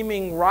and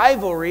seeming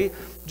rivalry,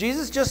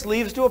 Jesus just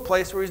leaves to a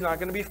place where he's not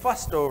going to be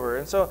fussed over.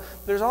 And so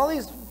there's all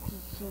these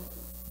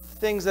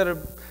things that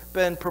have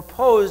been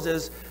proposed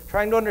as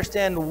trying to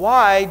understand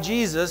why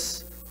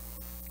Jesus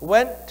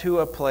went to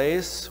a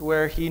place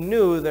where he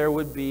knew there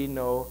would be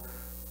no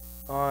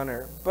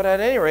honor. But at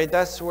any rate,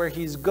 that's where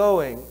he's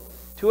going,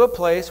 to a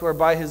place where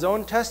by his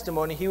own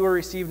testimony he will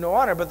receive no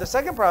honor. But the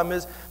second problem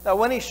is that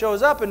when he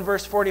shows up in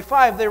verse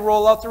 45, they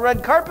roll out the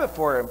red carpet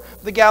for him.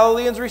 The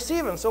Galileans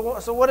receive him.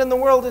 So what in the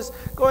world is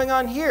going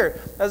on here?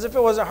 As if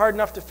it wasn't hard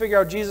enough to figure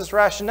out Jesus'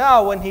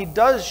 rationale, when he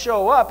does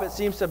show up, it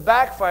seems to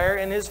backfire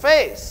in his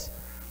face.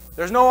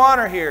 There's no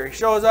honor here. He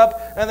shows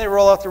up and they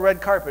roll out the red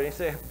carpet. And you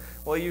say,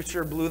 well, you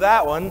sure blew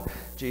that one,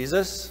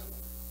 Jesus.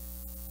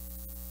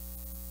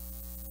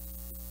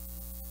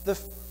 The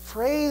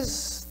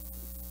phrase,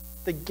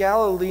 the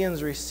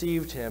Galileans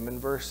received him, in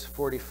verse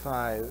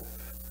 45,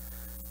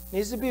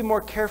 needs to be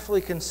more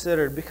carefully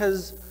considered,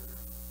 because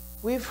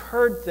we've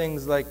heard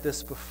things like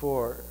this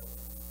before,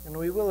 and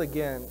we will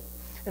again.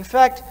 In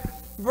fact,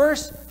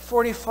 verse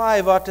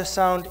 45 ought to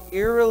sound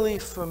eerily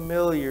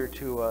familiar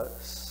to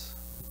us.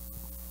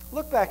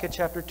 Look back at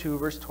chapter 2,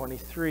 verse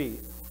 23,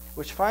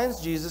 which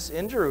finds Jesus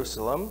in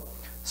Jerusalem,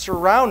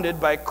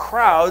 surrounded by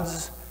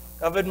crowds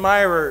of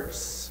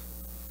admirers.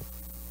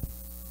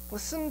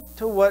 Listen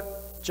to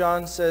what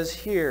John says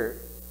here.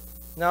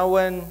 Now,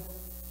 when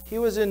he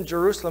was in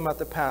Jerusalem at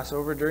the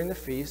Passover during the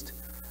feast,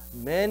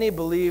 many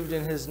believed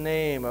in his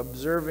name,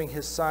 observing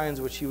his signs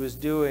which he was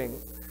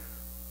doing.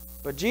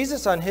 But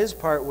Jesus on his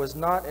part was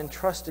not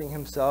entrusting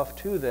himself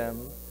to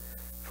them,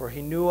 for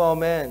he knew all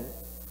men,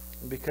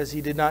 and because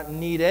he did not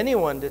need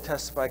anyone to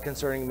testify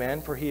concerning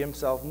man, for he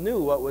himself knew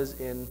what was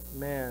in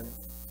man.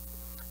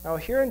 Now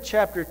here in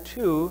chapter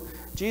 2,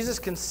 Jesus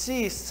can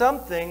see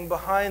something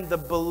behind the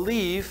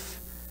belief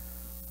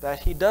that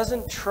he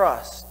doesn't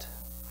trust.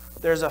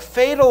 There's a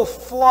fatal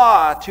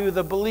flaw to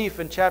the belief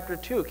in chapter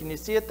 2. Can you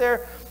see it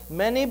there?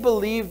 Many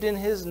believed in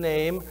his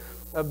name,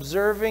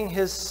 observing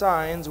his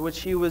signs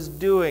which he was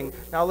doing.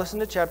 Now listen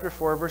to chapter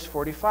 4, verse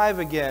 45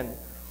 again.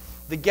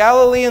 The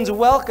Galileans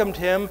welcomed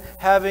him,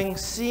 having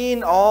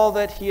seen all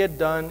that he had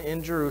done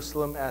in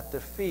Jerusalem at the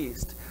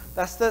feast.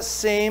 That's the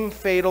same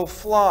fatal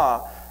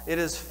flaw. It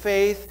is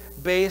faith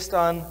based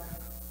on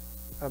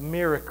a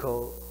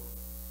miracle.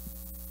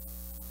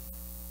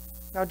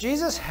 Now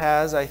Jesus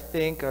has, I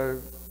think,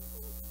 and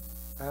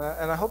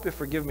I hope you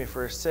forgive me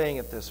for saying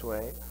it this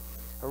way,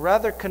 a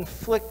rather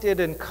conflicted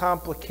and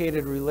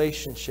complicated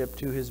relationship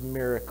to his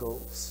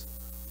miracles.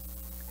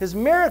 His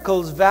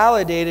miracles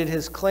validated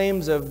his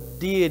claims of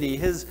deity.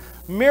 His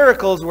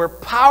miracles were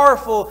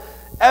powerful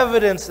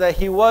evidence that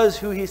he was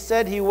who he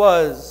said he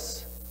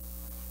was.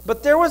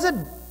 But there was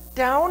a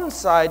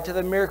downside to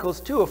the miracles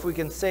too, if we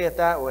can say it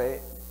that way.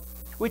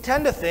 We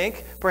tend to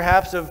think,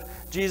 perhaps, of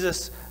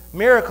Jesus'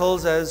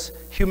 miracles as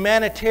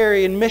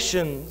humanitarian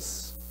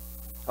missions.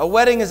 A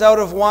wedding is out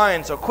of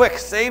wine, so quick,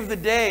 save the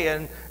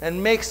day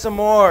and make some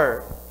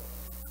more.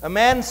 A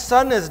man's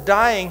son is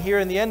dying here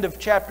in the end of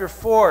chapter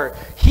 4.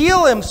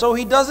 Heal him so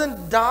he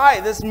doesn't die.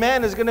 This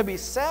man is going to be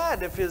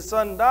sad if his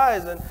son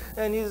dies,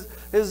 and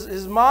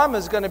his mom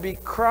is going to be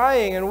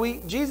crying.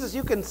 And Jesus,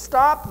 you can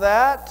stop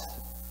that.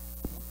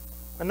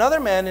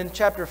 Another man in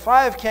chapter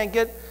 5 can't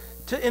get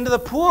into the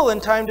pool in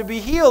time to be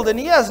healed, and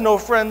he has no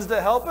friends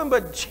to help him,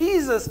 but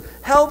Jesus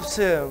helps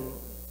him.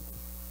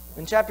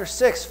 In chapter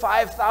 6,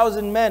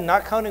 5,000 men,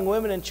 not counting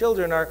women and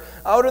children, are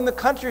out in the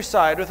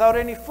countryside without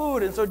any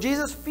food, and so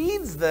Jesus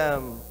feeds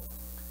them.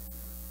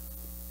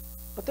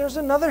 But there's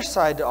another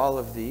side to all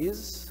of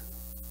these.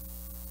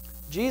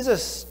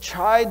 Jesus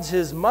chides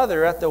his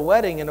mother at the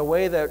wedding in a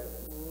way that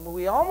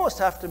we almost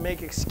have to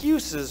make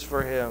excuses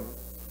for him.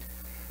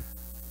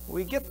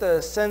 We get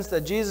the sense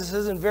that Jesus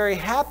isn't very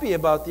happy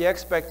about the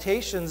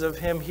expectations of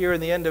him here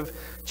in the end of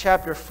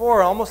chapter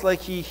 4, almost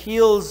like he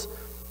heals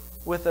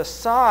with a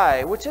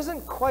sigh, which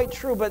isn't quite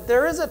true, but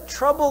there is a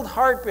troubled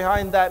heart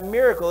behind that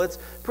miracle. It's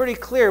pretty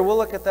clear. We'll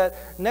look at that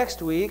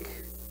next week.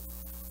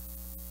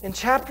 In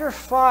chapter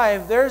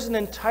 5, there's an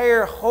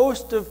entire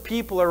host of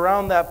people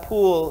around that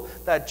pool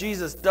that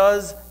Jesus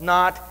does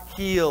not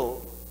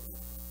heal.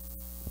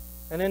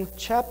 And in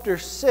chapter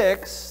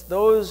 6,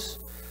 those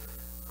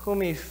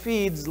whom he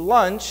feeds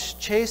lunch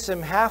chase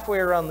him halfway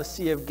around the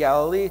Sea of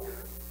Galilee,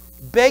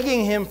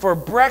 begging him for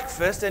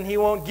breakfast, and he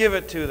won't give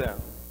it to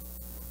them.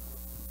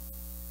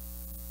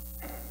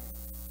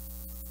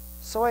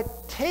 So I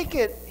take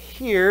it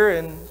here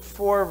in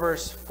 4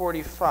 verse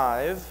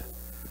 45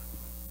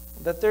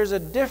 that there's a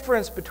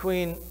difference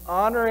between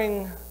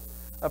honoring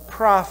a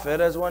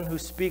prophet as one who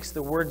speaks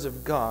the words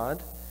of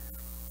God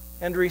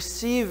and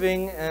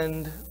receiving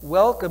and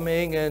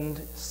welcoming and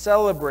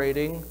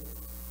celebrating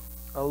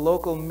a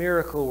local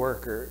miracle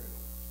worker.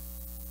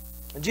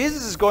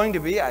 Jesus is going to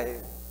be, I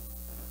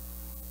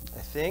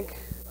think,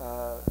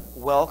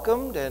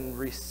 welcomed and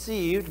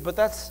received, but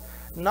that's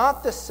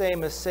not the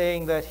same as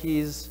saying that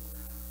he's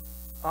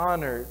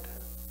honored.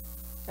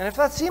 And if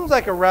that seems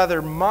like a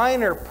rather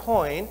minor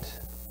point,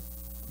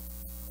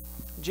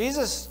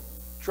 Jesus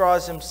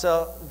draws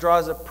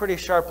a pretty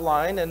sharp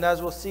line, and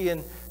as we'll see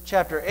in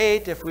chapter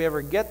 8, if we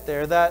ever get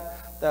there,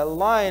 that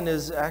line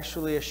is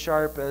actually as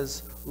sharp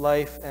as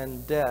life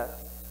and death.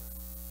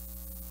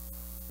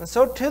 And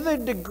so to the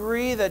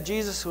degree that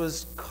Jesus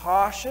was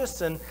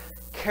cautious and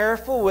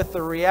careful with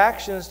the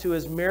reactions to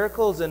his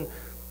miracles and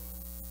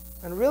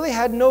really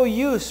had no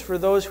use for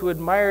those who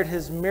admired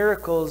his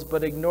miracles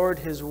but ignored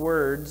his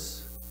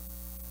words,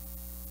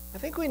 I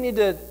think we need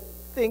to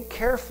think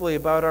carefully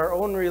about our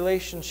own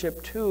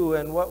relationship to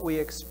and what we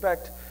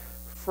expect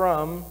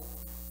from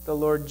the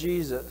Lord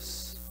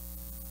Jesus.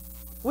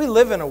 We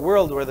live in a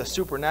world where the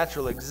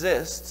supernatural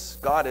exists.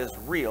 God is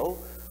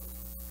real.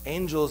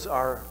 Angels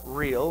are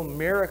real.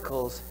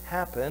 Miracles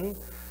happen.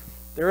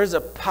 There is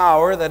a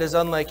power that is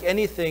unlike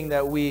anything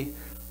that we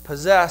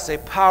possess, a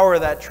power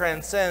that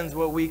transcends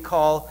what we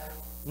call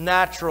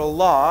natural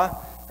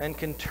law and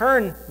can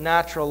turn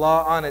natural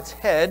law on its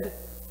head.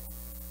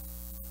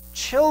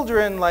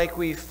 Children, like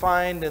we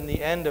find in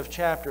the end of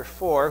chapter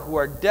 4, who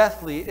are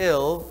deathly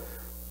ill,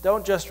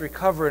 don't just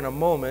recover in a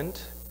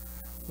moment.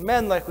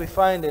 Men, like we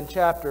find in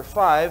chapter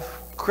 5,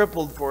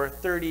 crippled for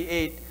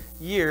 38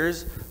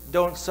 years,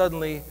 don't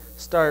suddenly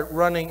start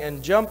running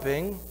and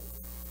jumping.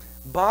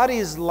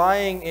 Bodies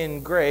lying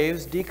in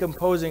graves,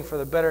 decomposing for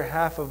the better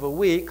half of a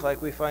week,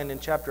 like we find in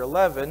chapter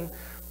 11,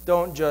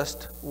 don't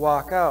just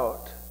walk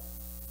out.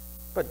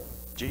 But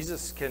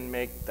Jesus can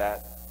make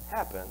that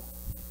happen.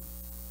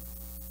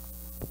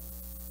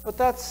 But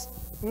that's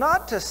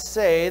not to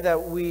say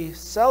that we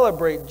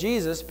celebrate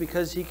Jesus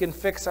because he can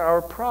fix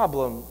our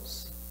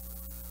problems.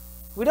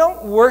 We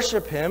don't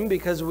worship him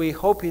because we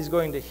hope he's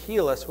going to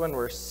heal us when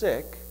we're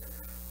sick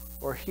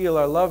or heal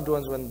our loved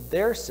ones when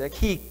they're sick.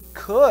 He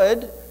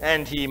could,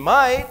 and he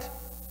might,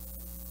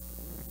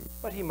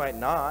 but he might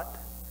not.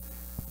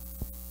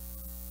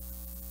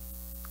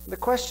 The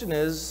question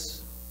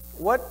is,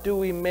 what do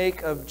we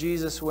make of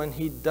Jesus when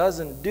he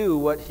doesn't do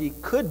what he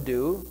could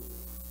do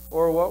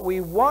or what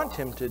we want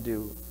him to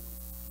do?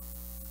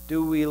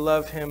 Do we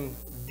love him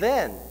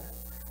then?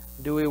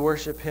 Do we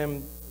worship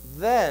him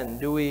then?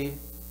 Do we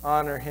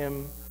honor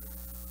him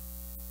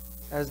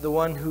as the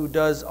one who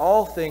does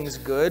all things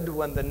good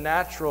when the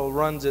natural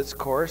runs its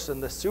course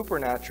and the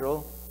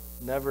supernatural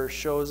never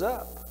shows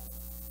up?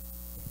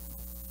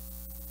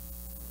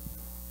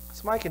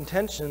 It's my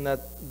contention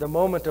that the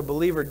moment a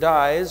believer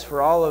dies,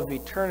 for all of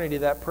eternity,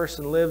 that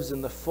person lives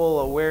in the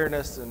full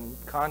awareness and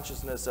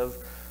consciousness of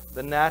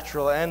the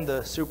natural and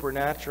the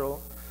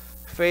supernatural.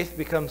 Faith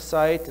becomes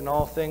sight, and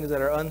all things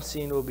that are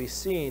unseen will be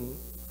seen.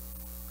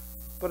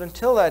 But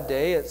until that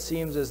day, it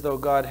seems as though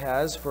God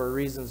has, for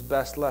reasons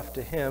best left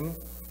to him,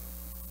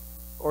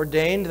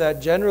 ordained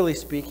that, generally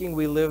speaking,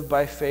 we live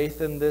by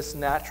faith in this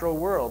natural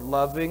world,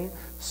 loving,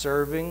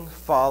 serving,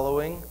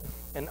 following,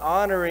 and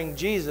honoring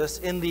Jesus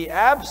in the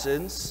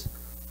absence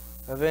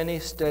of any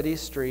steady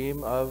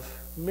stream of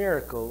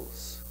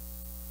miracles.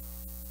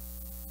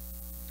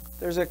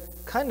 There's a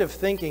kind of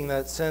thinking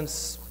that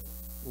since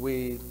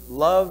we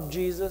love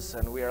Jesus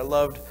and we are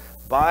loved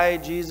by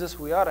Jesus,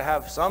 we ought to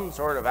have some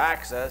sort of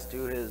access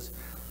to his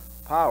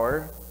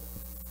power.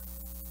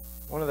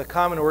 One of the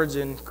common words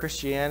in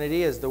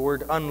Christianity is the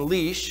word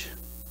unleash.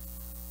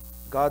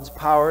 God's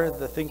power,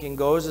 the thinking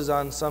goes, is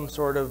on some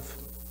sort of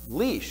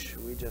leash.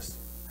 We just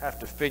have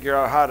to figure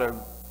out how to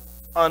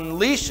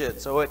unleash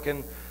it so it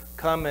can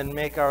come and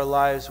make our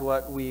lives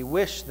what we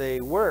wish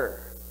they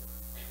were.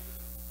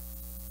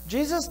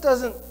 Jesus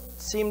doesn't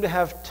seem to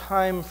have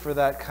time for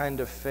that kind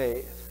of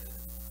faith.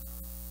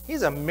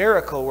 He's a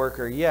miracle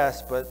worker,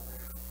 yes, but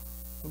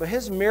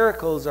his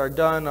miracles are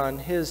done on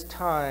his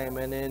time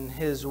and in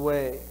his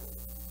way.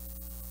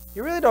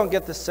 You really don't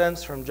get the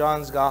sense from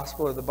John's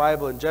Gospel or the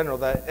Bible in general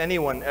that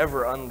anyone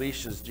ever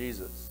unleashes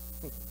Jesus.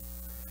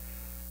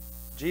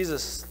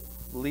 Jesus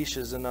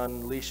leashes and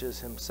unleashes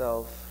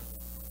himself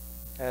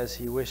as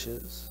he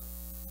wishes.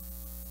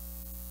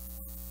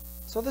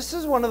 So this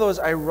is one of those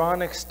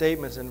ironic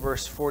statements in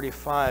verse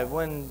 45.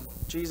 When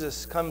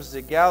Jesus comes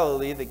to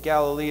Galilee, the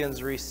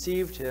Galileans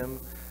received him,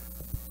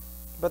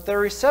 but their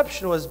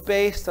reception was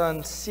based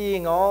on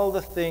seeing all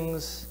the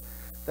things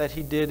that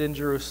he did in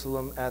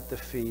Jerusalem at the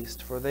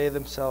feast, for they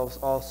themselves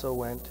also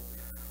went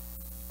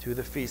to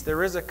the feast.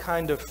 There is a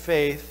kind of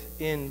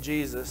faith in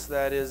Jesus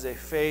that is a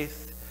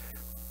faith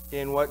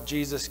in what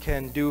Jesus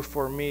can do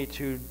for me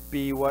to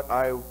be what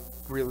I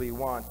really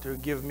want, to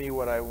give me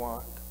what I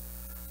want.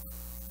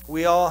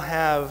 We all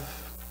have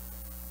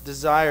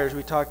desires.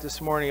 We talked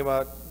this morning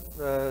about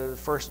 1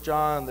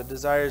 John, the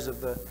desires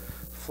of the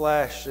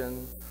flesh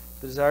and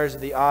the desires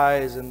of the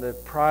eyes and the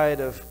pride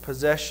of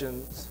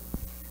possessions.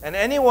 And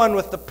anyone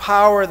with the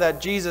power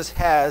that Jesus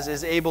has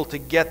is able to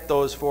get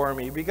those for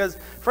me, because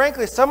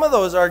frankly, some of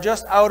those are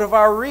just out of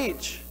our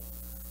reach.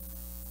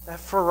 That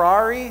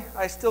Ferrari,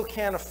 I still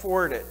can't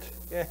afford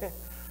it.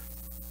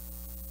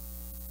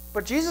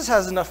 But Jesus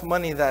has enough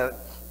money that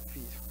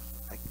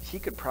he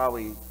could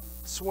probably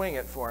swing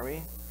it for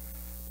me.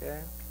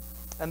 Okay?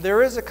 And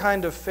there is a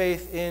kind of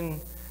faith in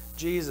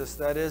Jesus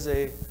that is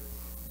a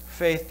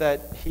faith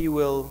that he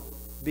will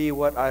be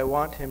what I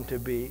want him to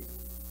be.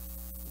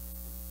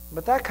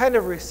 But that kind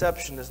of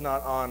reception is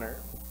not honor.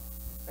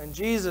 And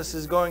Jesus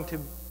is going to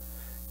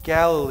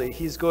Galilee.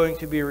 He's going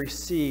to be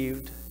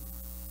received,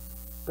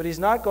 but he's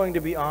not going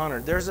to be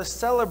honored. There's a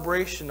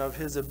celebration of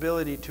his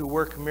ability to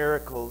work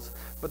miracles,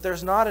 but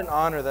there's not an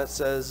honor that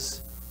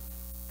says,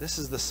 this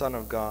is the Son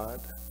of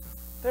God.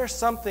 There's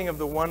something of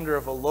the wonder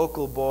of a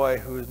local boy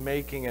who's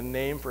making a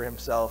name for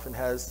himself and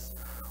has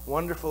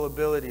wonderful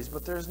abilities,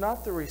 but there's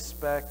not the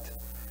respect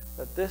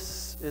that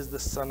this is the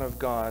Son of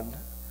God.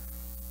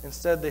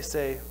 Instead, they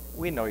say,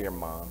 we know your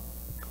mom.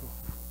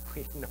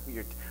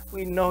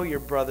 We know your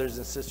brothers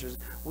and sisters.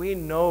 We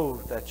know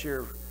that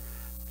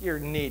you're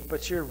neat,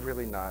 but you're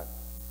really not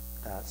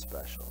that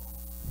special.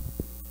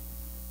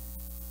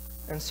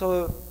 And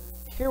so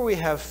here we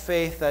have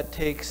faith that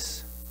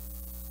takes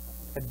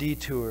a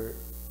detour.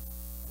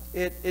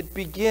 It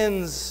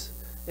begins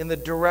in the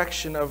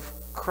direction of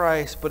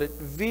Christ, but it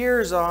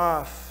veers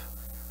off,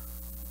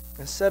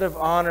 instead of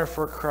honor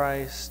for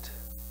Christ,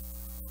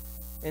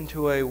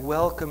 into a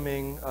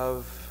welcoming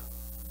of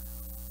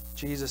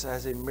Jesus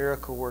as a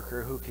miracle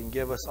worker who can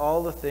give us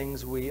all the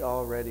things we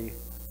already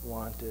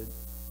wanted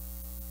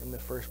in the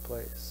first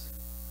place.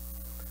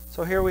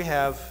 So here we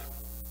have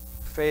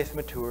faith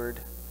matured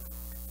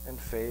and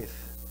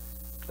faith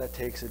that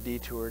takes a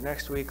detour.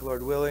 Next week,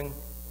 Lord willing,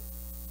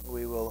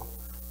 we will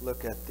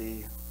look at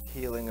the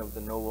healing of the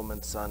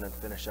nobleman's son and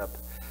finish up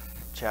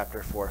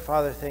chapter 4.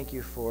 Father, thank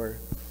you for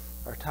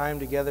our time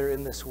together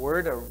in this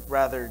word, a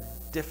rather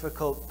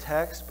difficult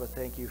text, but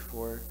thank you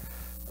for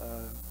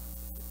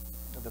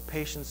the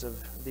patience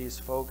of these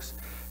folks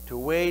to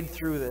wade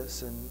through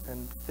this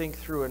and think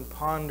through and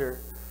ponder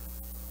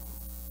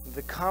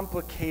the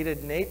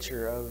complicated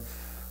nature of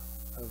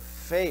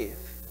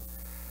faith,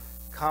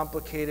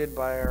 complicated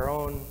by our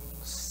own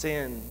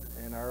sin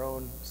and our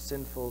own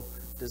sinful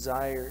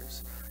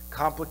desires,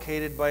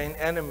 complicated by an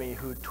enemy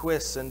who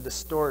twists and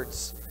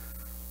distorts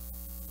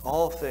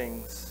all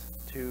things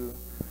to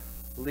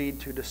lead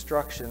to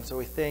destruction. So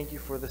we thank you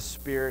for the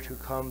Spirit who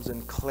comes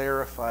and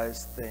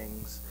clarifies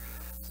things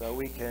so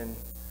we can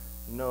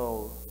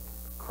know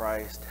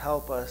Christ.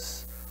 Help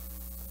us,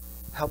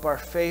 help our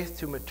faith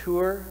to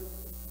mature,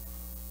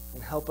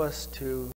 and help us to